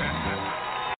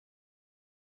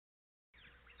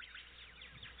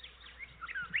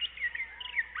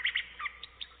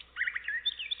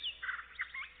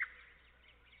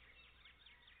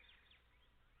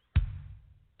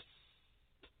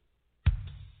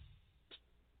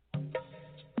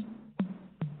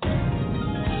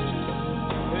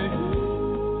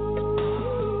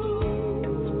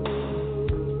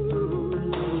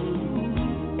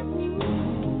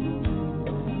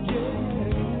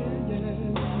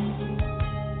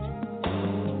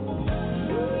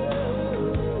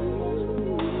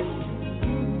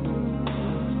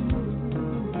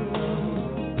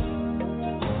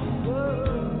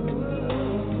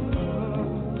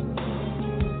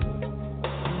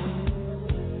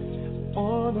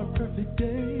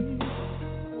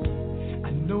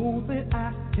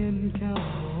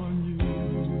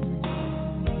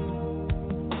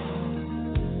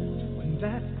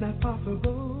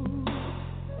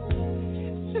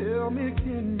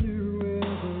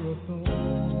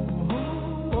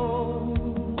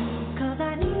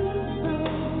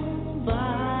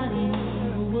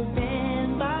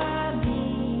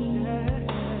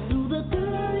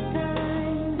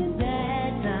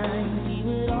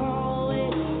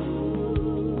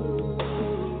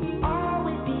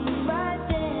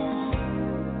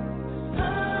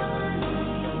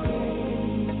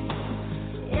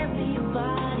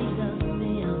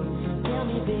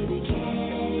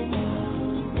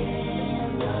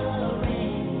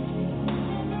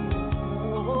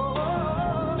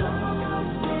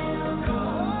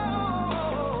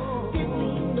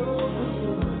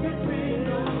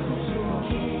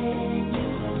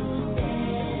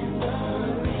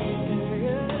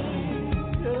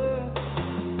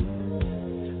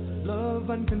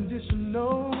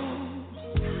 Unconditional.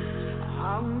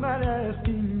 I'm not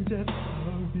asking just